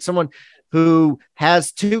station, it's someone who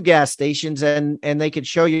has 2 gas stations and they could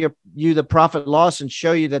show you the profit loss and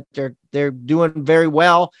show you that they're doing very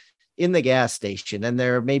well in the gas station and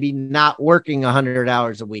they're maybe not working 100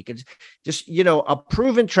 hours a week. It's just, a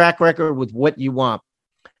proven track record with what you want.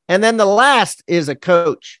 And then the last is a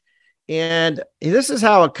coach. And this is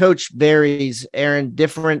how a coach varies, Aaron,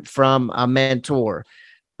 different from a mentor.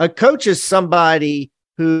 A coach is somebody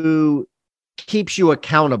who keeps you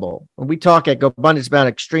accountable. When we talk at GoBundance about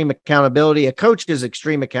extreme accountability, a coach is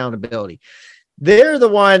extreme accountability. They're the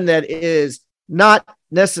one that is not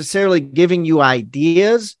necessarily giving you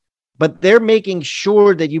ideas, but they're making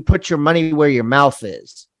sure that you put your money where your mouth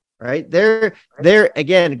is, right? They're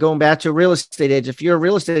again, going back to a real estate agent. If you're a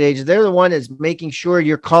real estate agent, they're the one that's making sure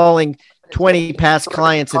you're calling 20 past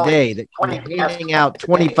clients a day, that you're handing out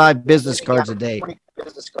 25 business cards a day,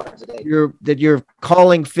 that you're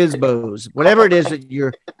calling FSBOs, whatever it is that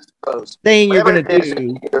you're saying you're going to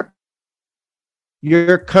do.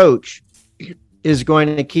 Your coach is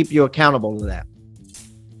going to keep you accountable to that.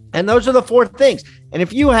 And those are the 4 things. And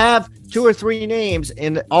if you have 2 or 3 names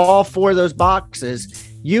in all 4 of those boxes,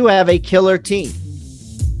 you have a killer team.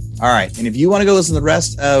 All right. And if you want to go listen to the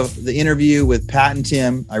rest of the interview with Pat and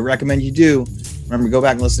Tim, I recommend you do. Remember, go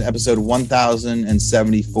back and listen to episode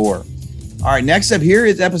 1074. All right. Next up here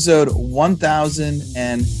is episode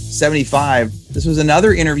 1075. This was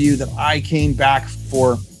another interview that I came back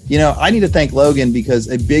for. I need to thank Logan, because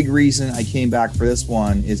a big reason I came back for this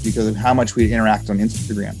one is because of how much we interact on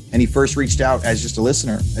Instagram. And he first reached out as just a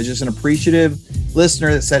listener, as just an appreciative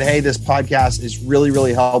listener that said, hey, this podcast is really,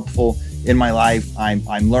 really helpful in my life.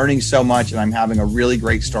 I'm learning so much, and I'm having a really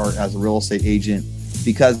great start as a real estate agent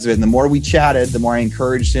because of it. And the more we chatted, the more I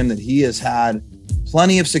encouraged him that he has had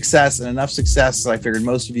plenty of success, and enough success that I figured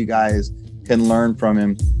most of you guys can learn from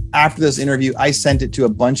him. After this interview, I sent it to a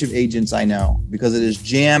bunch of agents I know, because it is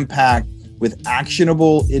jam-packed with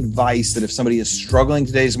actionable advice that if somebody is struggling in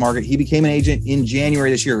today's market. He became an agent in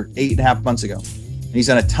January this year, 8.5 months ago. And he's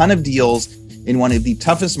done a ton of deals in one of the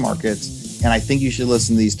toughest markets. And I think you should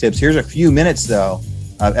listen to these tips. Here's a few minutes, though,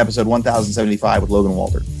 of episode 1075 with Logan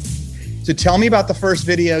Walter. So tell me about the first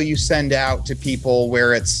video you send out to people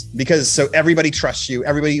where it's so everybody trusts you.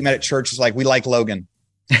 Everybody you met at church is like, we like Logan.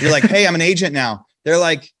 You're like, hey, I'm an agent now. They're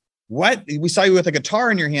like, what? We saw you with a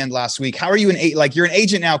guitar in your hand last week. How are you you're an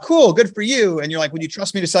agent now? Cool. Good for you. And you're like, would you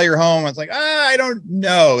trust me to sell your home? I was like, I don't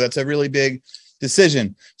know. That's a really big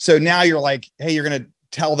decision. So now you're like, hey, you're going to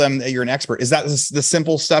tell them that you're an expert. Is that the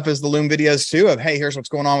simple stuff as the Loom videos too, of, hey, here's what's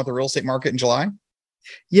going on with the real estate market in July?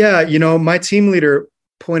 Yeah. My team leader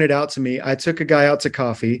pointed out to me, I took a guy out to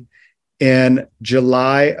coffee in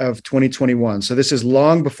July of 2021. So this is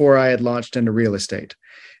long before I had launched into real estate.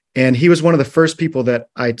 And he was one of the first people that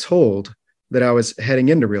I told that I was heading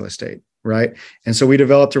into real estate. Right. And so we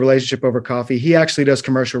developed a relationship over coffee. He actually does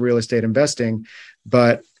commercial real estate investing,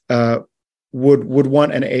 but would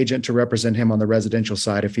want an agent to represent him on the residential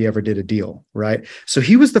side if he ever did a deal. Right. So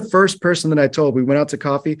he was the first person that I told. We went out to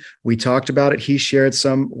coffee. We talked about it. He shared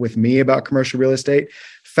some with me about commercial real estate.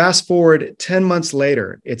 Fast forward 10 months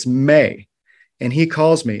later, it's May. And he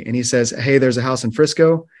calls me and he says, hey, there's a house in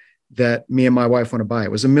Frisco that me and my wife want to buy.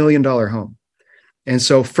 It was $1 million home. And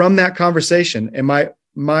so from that conversation, and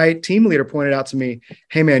my team leader pointed out to me,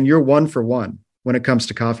 hey man, you're 1 for 1 when it comes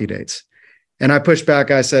to coffee dates. And I pushed back.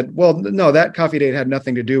 I said, well, no, that coffee date had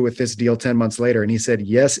nothing to do with this deal 10 months later. And he said,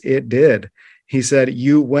 yes, it did. He said,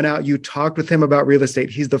 you went out, you talked with him about real estate.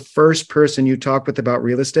 He's the first person you talked with about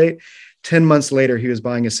real estate. 10 months later, he was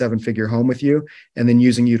buying a 7-figure home with you and then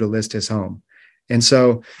using you to list his home. And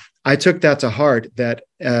so I took that to heart that,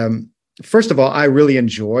 first of all, I really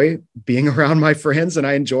enjoy being around my friends and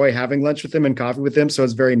I enjoy having lunch with them and coffee with them. So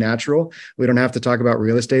it's very natural. We don't have to talk about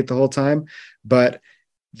real estate the whole time, but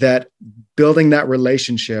that building that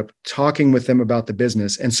relationship, talking with them about the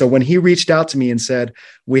business. And so when he reached out to me and said,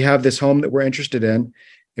 we have this home that we're interested in,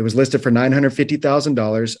 it was listed for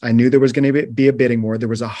 $950,000. I knew there was going to be a bidding war. There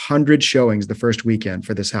was 100 showings the first weekend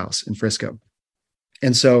for this house in Frisco.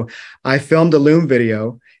 And so I filmed a Loom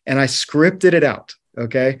video and I scripted it out.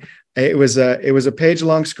 Okay. It was a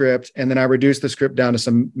page-long script. And then I reduced the script down to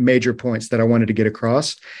some major points that I wanted to get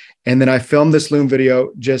across. And then I filmed this Loom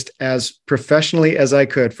video just as professionally as I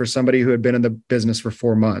could for somebody who had been in the business for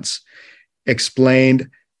 4 months,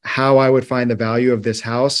 explained how I would find the value of this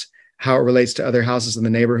house, how it relates to other houses in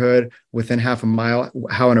the neighborhood within half a mile,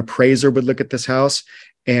 how an appraiser would look at this house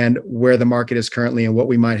and where the market is currently and what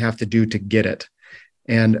we might have to do to get it.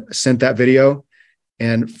 And sent that video.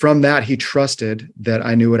 And from that, he trusted that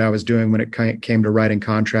I knew what I was doing when it came to writing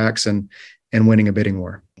contracts and winning a bidding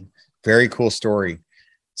war. Very cool story.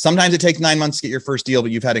 Sometimes it takes 9 months to get your first deal, but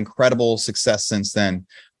you've had incredible success since then.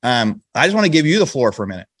 I just want to give you the floor for a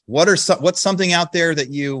minute. What's something out there that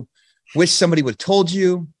you wish somebody would have told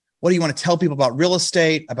you? What do you want to tell people about real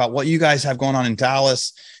estate, about what you guys have going on in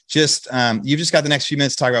Dallas? You've just got the next few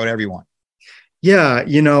minutes to talk about whatever you want. Yeah,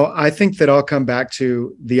 I think that I'll come back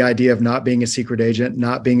to the idea of not being a secret agent,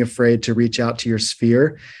 not being afraid to reach out to your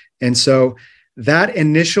sphere. And so that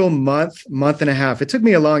initial month and a half, it took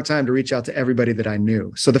me a long time to reach out to everybody that I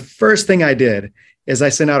knew. So the first thing I did is I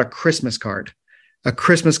sent out a Christmas card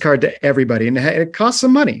to everybody. And it costs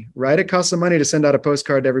some money, right? It costs some money to send out a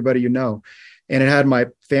postcard to everybody you know. And it had my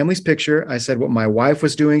family's picture. I said what my wife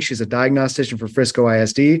was doing. She's a diagnostician for Frisco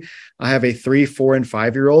ISD. I have a 3, 4, and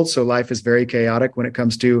 5-year-old. So life is very chaotic when it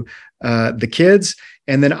comes to the kids.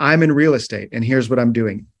 And then I'm in real estate. And here's what I'm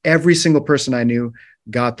doing. Every single person I knew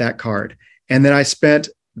got that card. And then I spent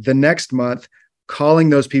the next month calling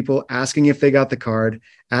those people, asking if they got the card,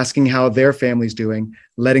 asking how their family's doing,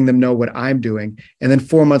 letting them know what I'm doing. And then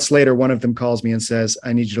 4 months later, one of them calls me and says,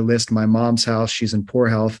 I need you to list my mom's house. She's in poor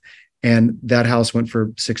health. And that house went for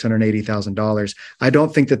 $680,000. I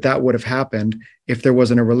don't think that would have happened if there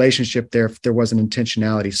wasn't a relationship there, if there wasn't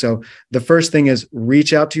intentionality. So the first thing is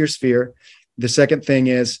reach out to your sphere. The second thing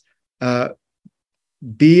is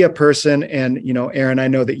be a person. And, Aaron, I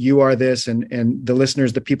know that you are this and the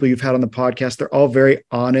listeners, the people you've had on the podcast, they're all very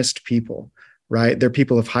honest people, right? They're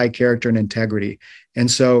people of high character and integrity. And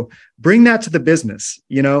so bring that to the business,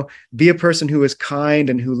 be a person who is kind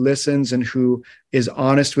and who listens and who is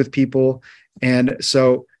honest with people. And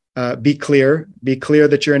so be clear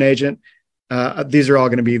that you're an agent. These are all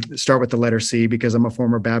going to start with the letter C because I'm a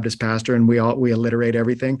former Baptist pastor and we alliterate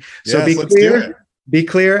everything. So yes, be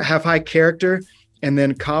clear, have high character, and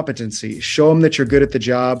then competency. Show them that you're good at the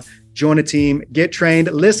job, join a team, get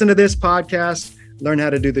trained, listen to this podcast, learn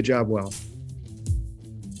how to do the job well.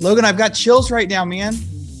 Logan, I've got chills right now, man.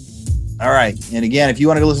 All right. And again, if you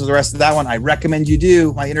want to go listen to the rest of that one, I recommend you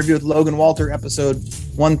do. My interview with Logan Walter, episode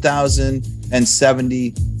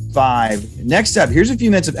 1075. Next up, here's a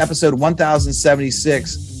few minutes of episode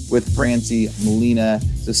 1076 with Francie Molina.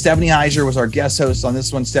 So Stephanie Heiser was our guest host on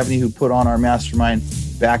this one. Stephanie, who put on our mastermind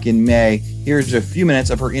back in May. Here's a few minutes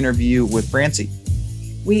of her interview with Francie.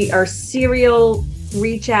 We are serial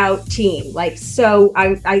reach out team. So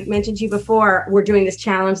I mentioned to you before, we're doing this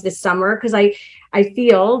challenge this summer because I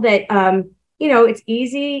feel that, it's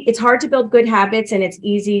easy. It's hard to build good habits and it's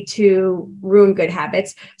easy to ruin good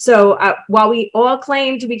habits. So while we all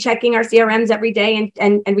claim to be checking our CRMs every day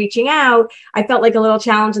and reaching out, I felt like a little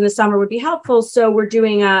challenge in the summer would be helpful. So we're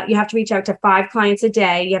doing, you have to reach out to 5 clients a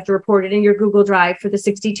day. You have to report it in your Google Drive for the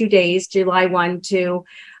 62 days, July 1 to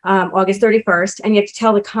August 31st. And you have to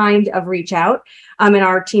tell the kind of reach out. And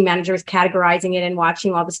our team manager is categorizing it and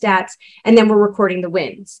watching all the stats. And then we're recording the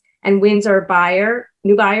wins. And wins are buyer,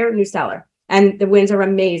 new seller. And the wins are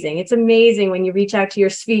amazing. It's amazing when you reach out to your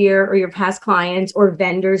sphere or your past clients or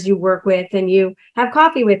vendors you work with and you have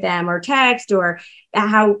coffee with them or text or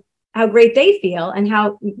how great they feel and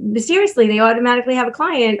how mysteriously they automatically have a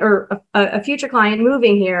client or a future client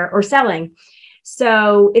moving here or selling.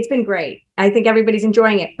 So it's been great. I think everybody's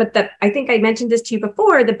enjoying it. But I think I mentioned this to you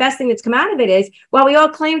before. The best thing that's come out of it is while we all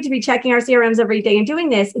claim to be checking our CRMs every day and doing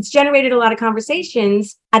this, it's generated a lot of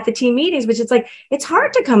conversations at the team meetings, which it's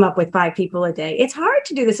hard to come up with 5 people a day. It's hard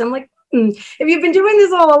to do this. I'm like, If you've been doing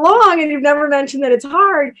this all along and you've never mentioned that it's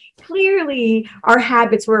hard, clearly our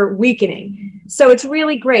habits were weakening. So it's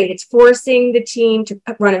really great. It's forcing the team to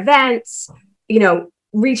run events,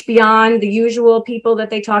 reach beyond the usual people that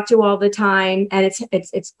they talk to all the time, and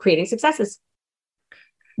it's creating successes.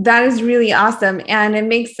 That is really awesome. And it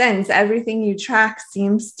makes sense. Everything you track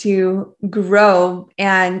seems to grow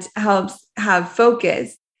and helps have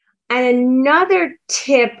focus. And another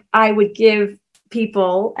tip I would give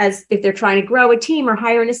people, as if they're trying to grow a team or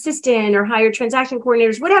hire an assistant or hire transaction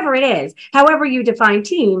coordinators, whatever it is, however you define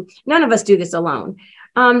team, none of us do this alone.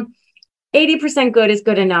 80% good is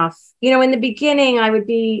good enough. In the beginning, I would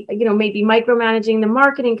be, maybe micromanaging the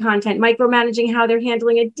marketing content, micromanaging how they're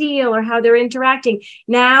handling a deal or how they're interacting.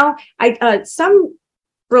 Now, some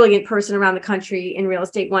brilliant person around the country in real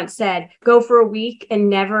estate once said, go for a week and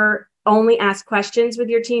never only ask questions with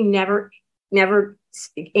your team, never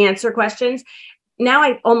answer questions. Now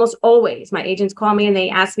I almost always, my agents call me and they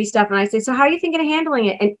ask me stuff and I say, so how are you thinking of handling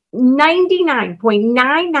it? And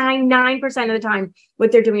 99.999% of the time,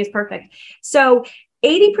 what they're doing is perfect. So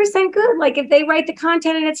 80% good. Like if they write the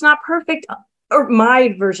content and it's not perfect, or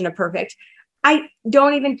my version of perfect, I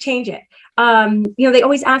don't even change it. They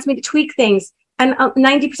always ask me to tweak things. And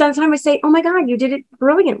 90% of the time I say, oh my God, you did it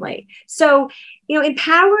brilliantly. So,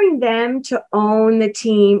 empowering them to own the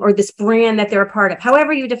team or this brand that they're a part of,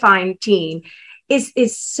 however you define team,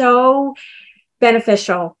 is so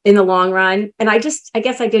beneficial in the long run. And I guess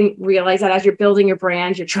I didn't realize that as you're building your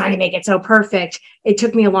brand, you're trying to make it so perfect. It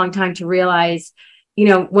took me a long time to realize,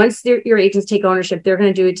 once your agents take ownership, they're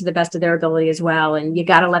going to do it to the best of their ability as well. And you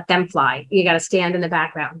got to let them fly. You got to stand in the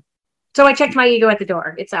background. So I checked my ego at the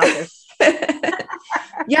door. It's out there.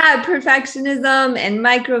 Yeah, perfectionism and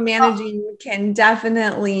micromanaging can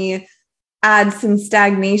definitely add some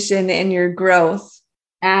stagnation in your growth.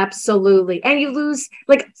 Absolutely. And you lose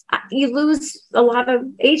a lot of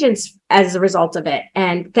agents as a result of it.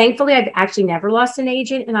 And thankfully, I've actually never lost an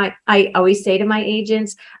agent. And I always say to my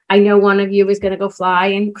agents, I know one of you is going to go fly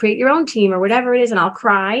and create your own team or whatever it is. And I'll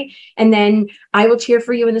cry. And then I will cheer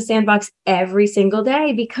for you in the sandbox every single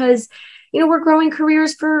day because, we're growing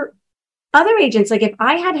careers for other agents. Like if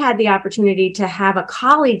I had the opportunity to have a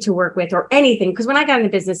colleague to work with or anything, because when I got in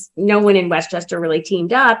the business, no one in Westchester really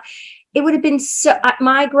teamed up. It would have been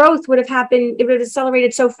my growth would have happened. It would have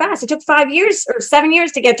accelerated so fast. It took 5 years or 7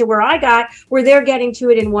 years to get to where I got, where they're getting to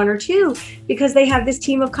it in 1 or 2 because they have this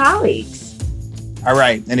team of colleagues. All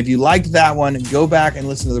right. And if you liked that one, go back and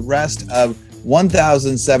listen to the rest of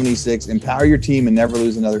 1076, Empower Your Team and Never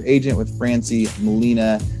Lose Another Agent with Francie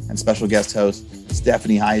Molina and special guest host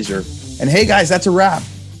Stephanie Heiser. And hey guys, that's a wrap.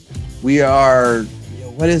 We are,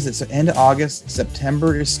 what is it? So end of August,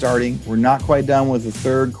 September is starting. We're not quite done with the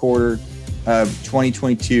third quarter of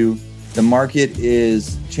 2022. The market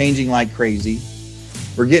is changing like crazy.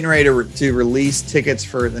 We're getting ready to release tickets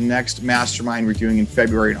for the next mastermind we're doing in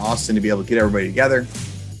February in Austin to be able to get everybody together.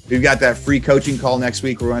 We've got that free coaching call next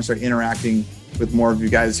week. We're going to start interacting with more of you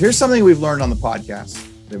guys. Here's something we've learned on the podcast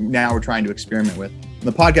that now we're trying to experiment with. On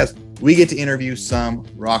the podcast, we get to interview some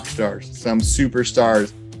rock stars, some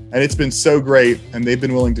superstars, and it's been so great. And they've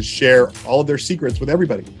been willing to share all of their secrets with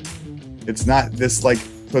everybody. It's not this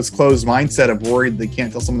closed mindset of worried they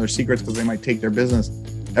can't tell some of their secrets because they might take their business.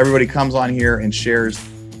 Everybody comes on here and shares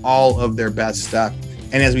all of their best stuff.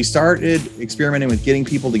 And as we started experimenting with getting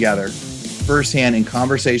people together firsthand in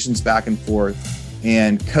conversations back and forth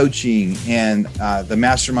and coaching and the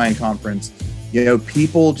mastermind conference,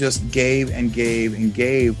 people just gave and gave and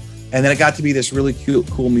gave. And then it got to be this really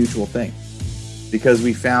cool mutual thing because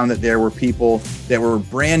we found that there were people that were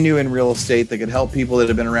brand new in real estate that could help people that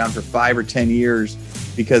have been around for 5 or 10 years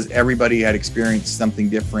because everybody had experienced something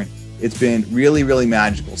different. It's been really, really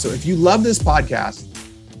magical. So if you love this podcast,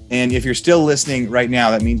 and if you're still listening right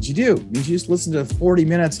now, that means you do. It means you just listen to 40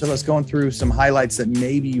 minutes of us going through some highlights that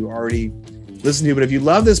maybe you already listened to. But if you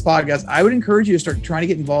love this podcast, I would encourage you to start trying to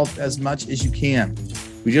get involved as much as you can.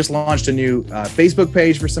 We just launched a new Facebook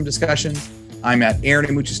page for some discussions. I'm at Aaron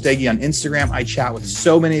Amuchastegui on Instagram. I chat with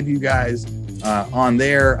so many of you guys on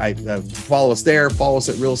there. Follow us there. Follow us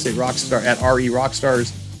at Real Estate Rockstar at RE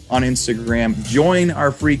Rockstars on Instagram. Join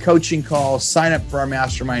our free coaching call. Sign up for our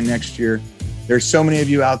mastermind next year. There's so many of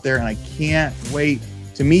you out there, and I can't wait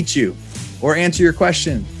to meet you or answer your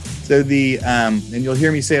question. So and you'll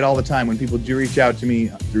hear me say it all the time when people do reach out to me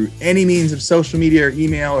through any means of social media or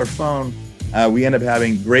email or phone. We end up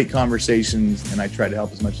having great conversations, and I try to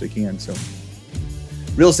help as much as I can. So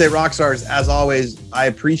Real Estate Rockstars, as always, I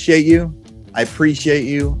appreciate you. I appreciate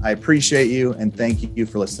you. I appreciate you. And thank you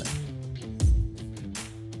for listening.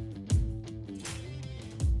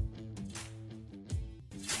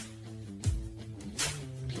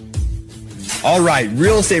 All right,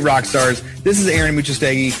 Real Estate Rockstars, this is Aaron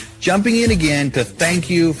Amuchastegui jumping in again to thank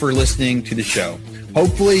you for listening to the show.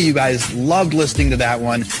 Hopefully you guys loved listening to that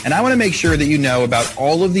one. And I want to make sure that you know about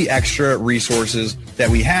all of the extra resources that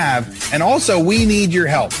we have. And also, we need your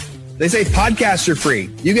help. They say podcasts are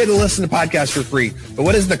free. You get to listen to podcasts for free. But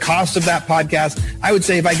what is the cost of that podcast? I would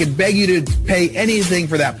say if I could beg you to pay anything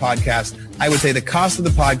for that podcast, I would say the cost of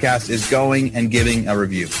the podcast is going and giving a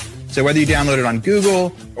review. So whether you download it on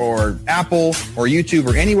Google or Apple or YouTube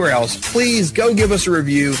or anywhere else, please go give us a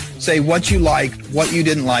review. Say what you liked, what you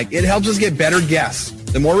didn't like. It helps us get better guests.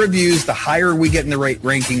 The more reviews, the higher we get in the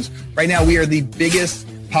rankings. Right now, we are the biggest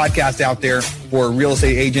podcast out there for real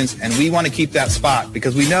estate agents, and we want to keep that spot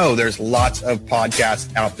because we know there's lots of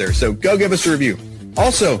podcasts out there. So go give us a review.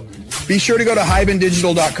 Also, be sure to go to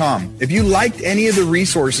hibandigital.com. If you liked any of the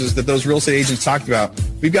resources that those real estate agents talked about,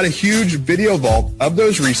 we've got a huge video vault of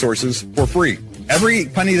those resources for free. Every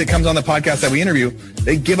penny that comes on the podcast that we interview,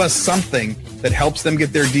 they give us something that helps them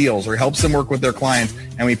get their deals or helps them work with their clients,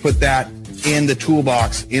 and we put that in the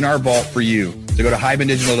toolbox in our vault for you. So go to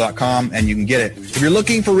hibandigital.com and you can get it. If you're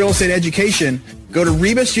looking for real estate education, go to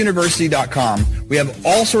rebusuniversity.com. We have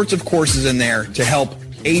all sorts of courses in there to help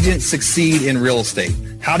agents succeed in real estate.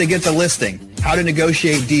 How to get the listing, how to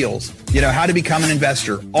negotiate deals, how to become an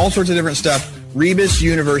investor, all sorts of different stuff,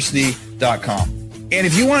 rebusuniversity.com. And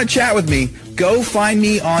if you want to chat with me, go find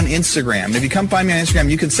me on Instagram. And if you come find me on Instagram,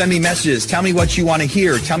 you can send me messages. Tell me what you want to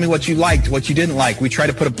hear. Tell me what you liked, what you didn't like. We try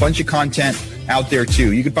to put a bunch of content out there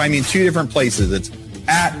too. You can find me in 2 different places. It's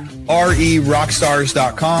at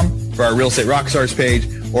rerockstars.com for our Real Estate Rockstars page,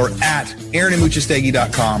 or at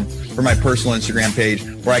aaronamuchastegui.com for my personal Instagram page,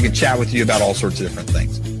 where I can chat with you about all sorts of different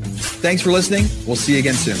things. Thanks for listening. We'll see you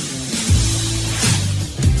again soon.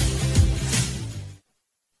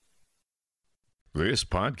 This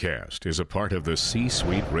podcast is a part of the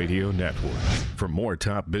C-Suite Radio Network. For more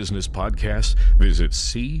top business podcasts, visit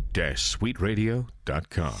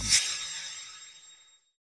c-suiteradio.com.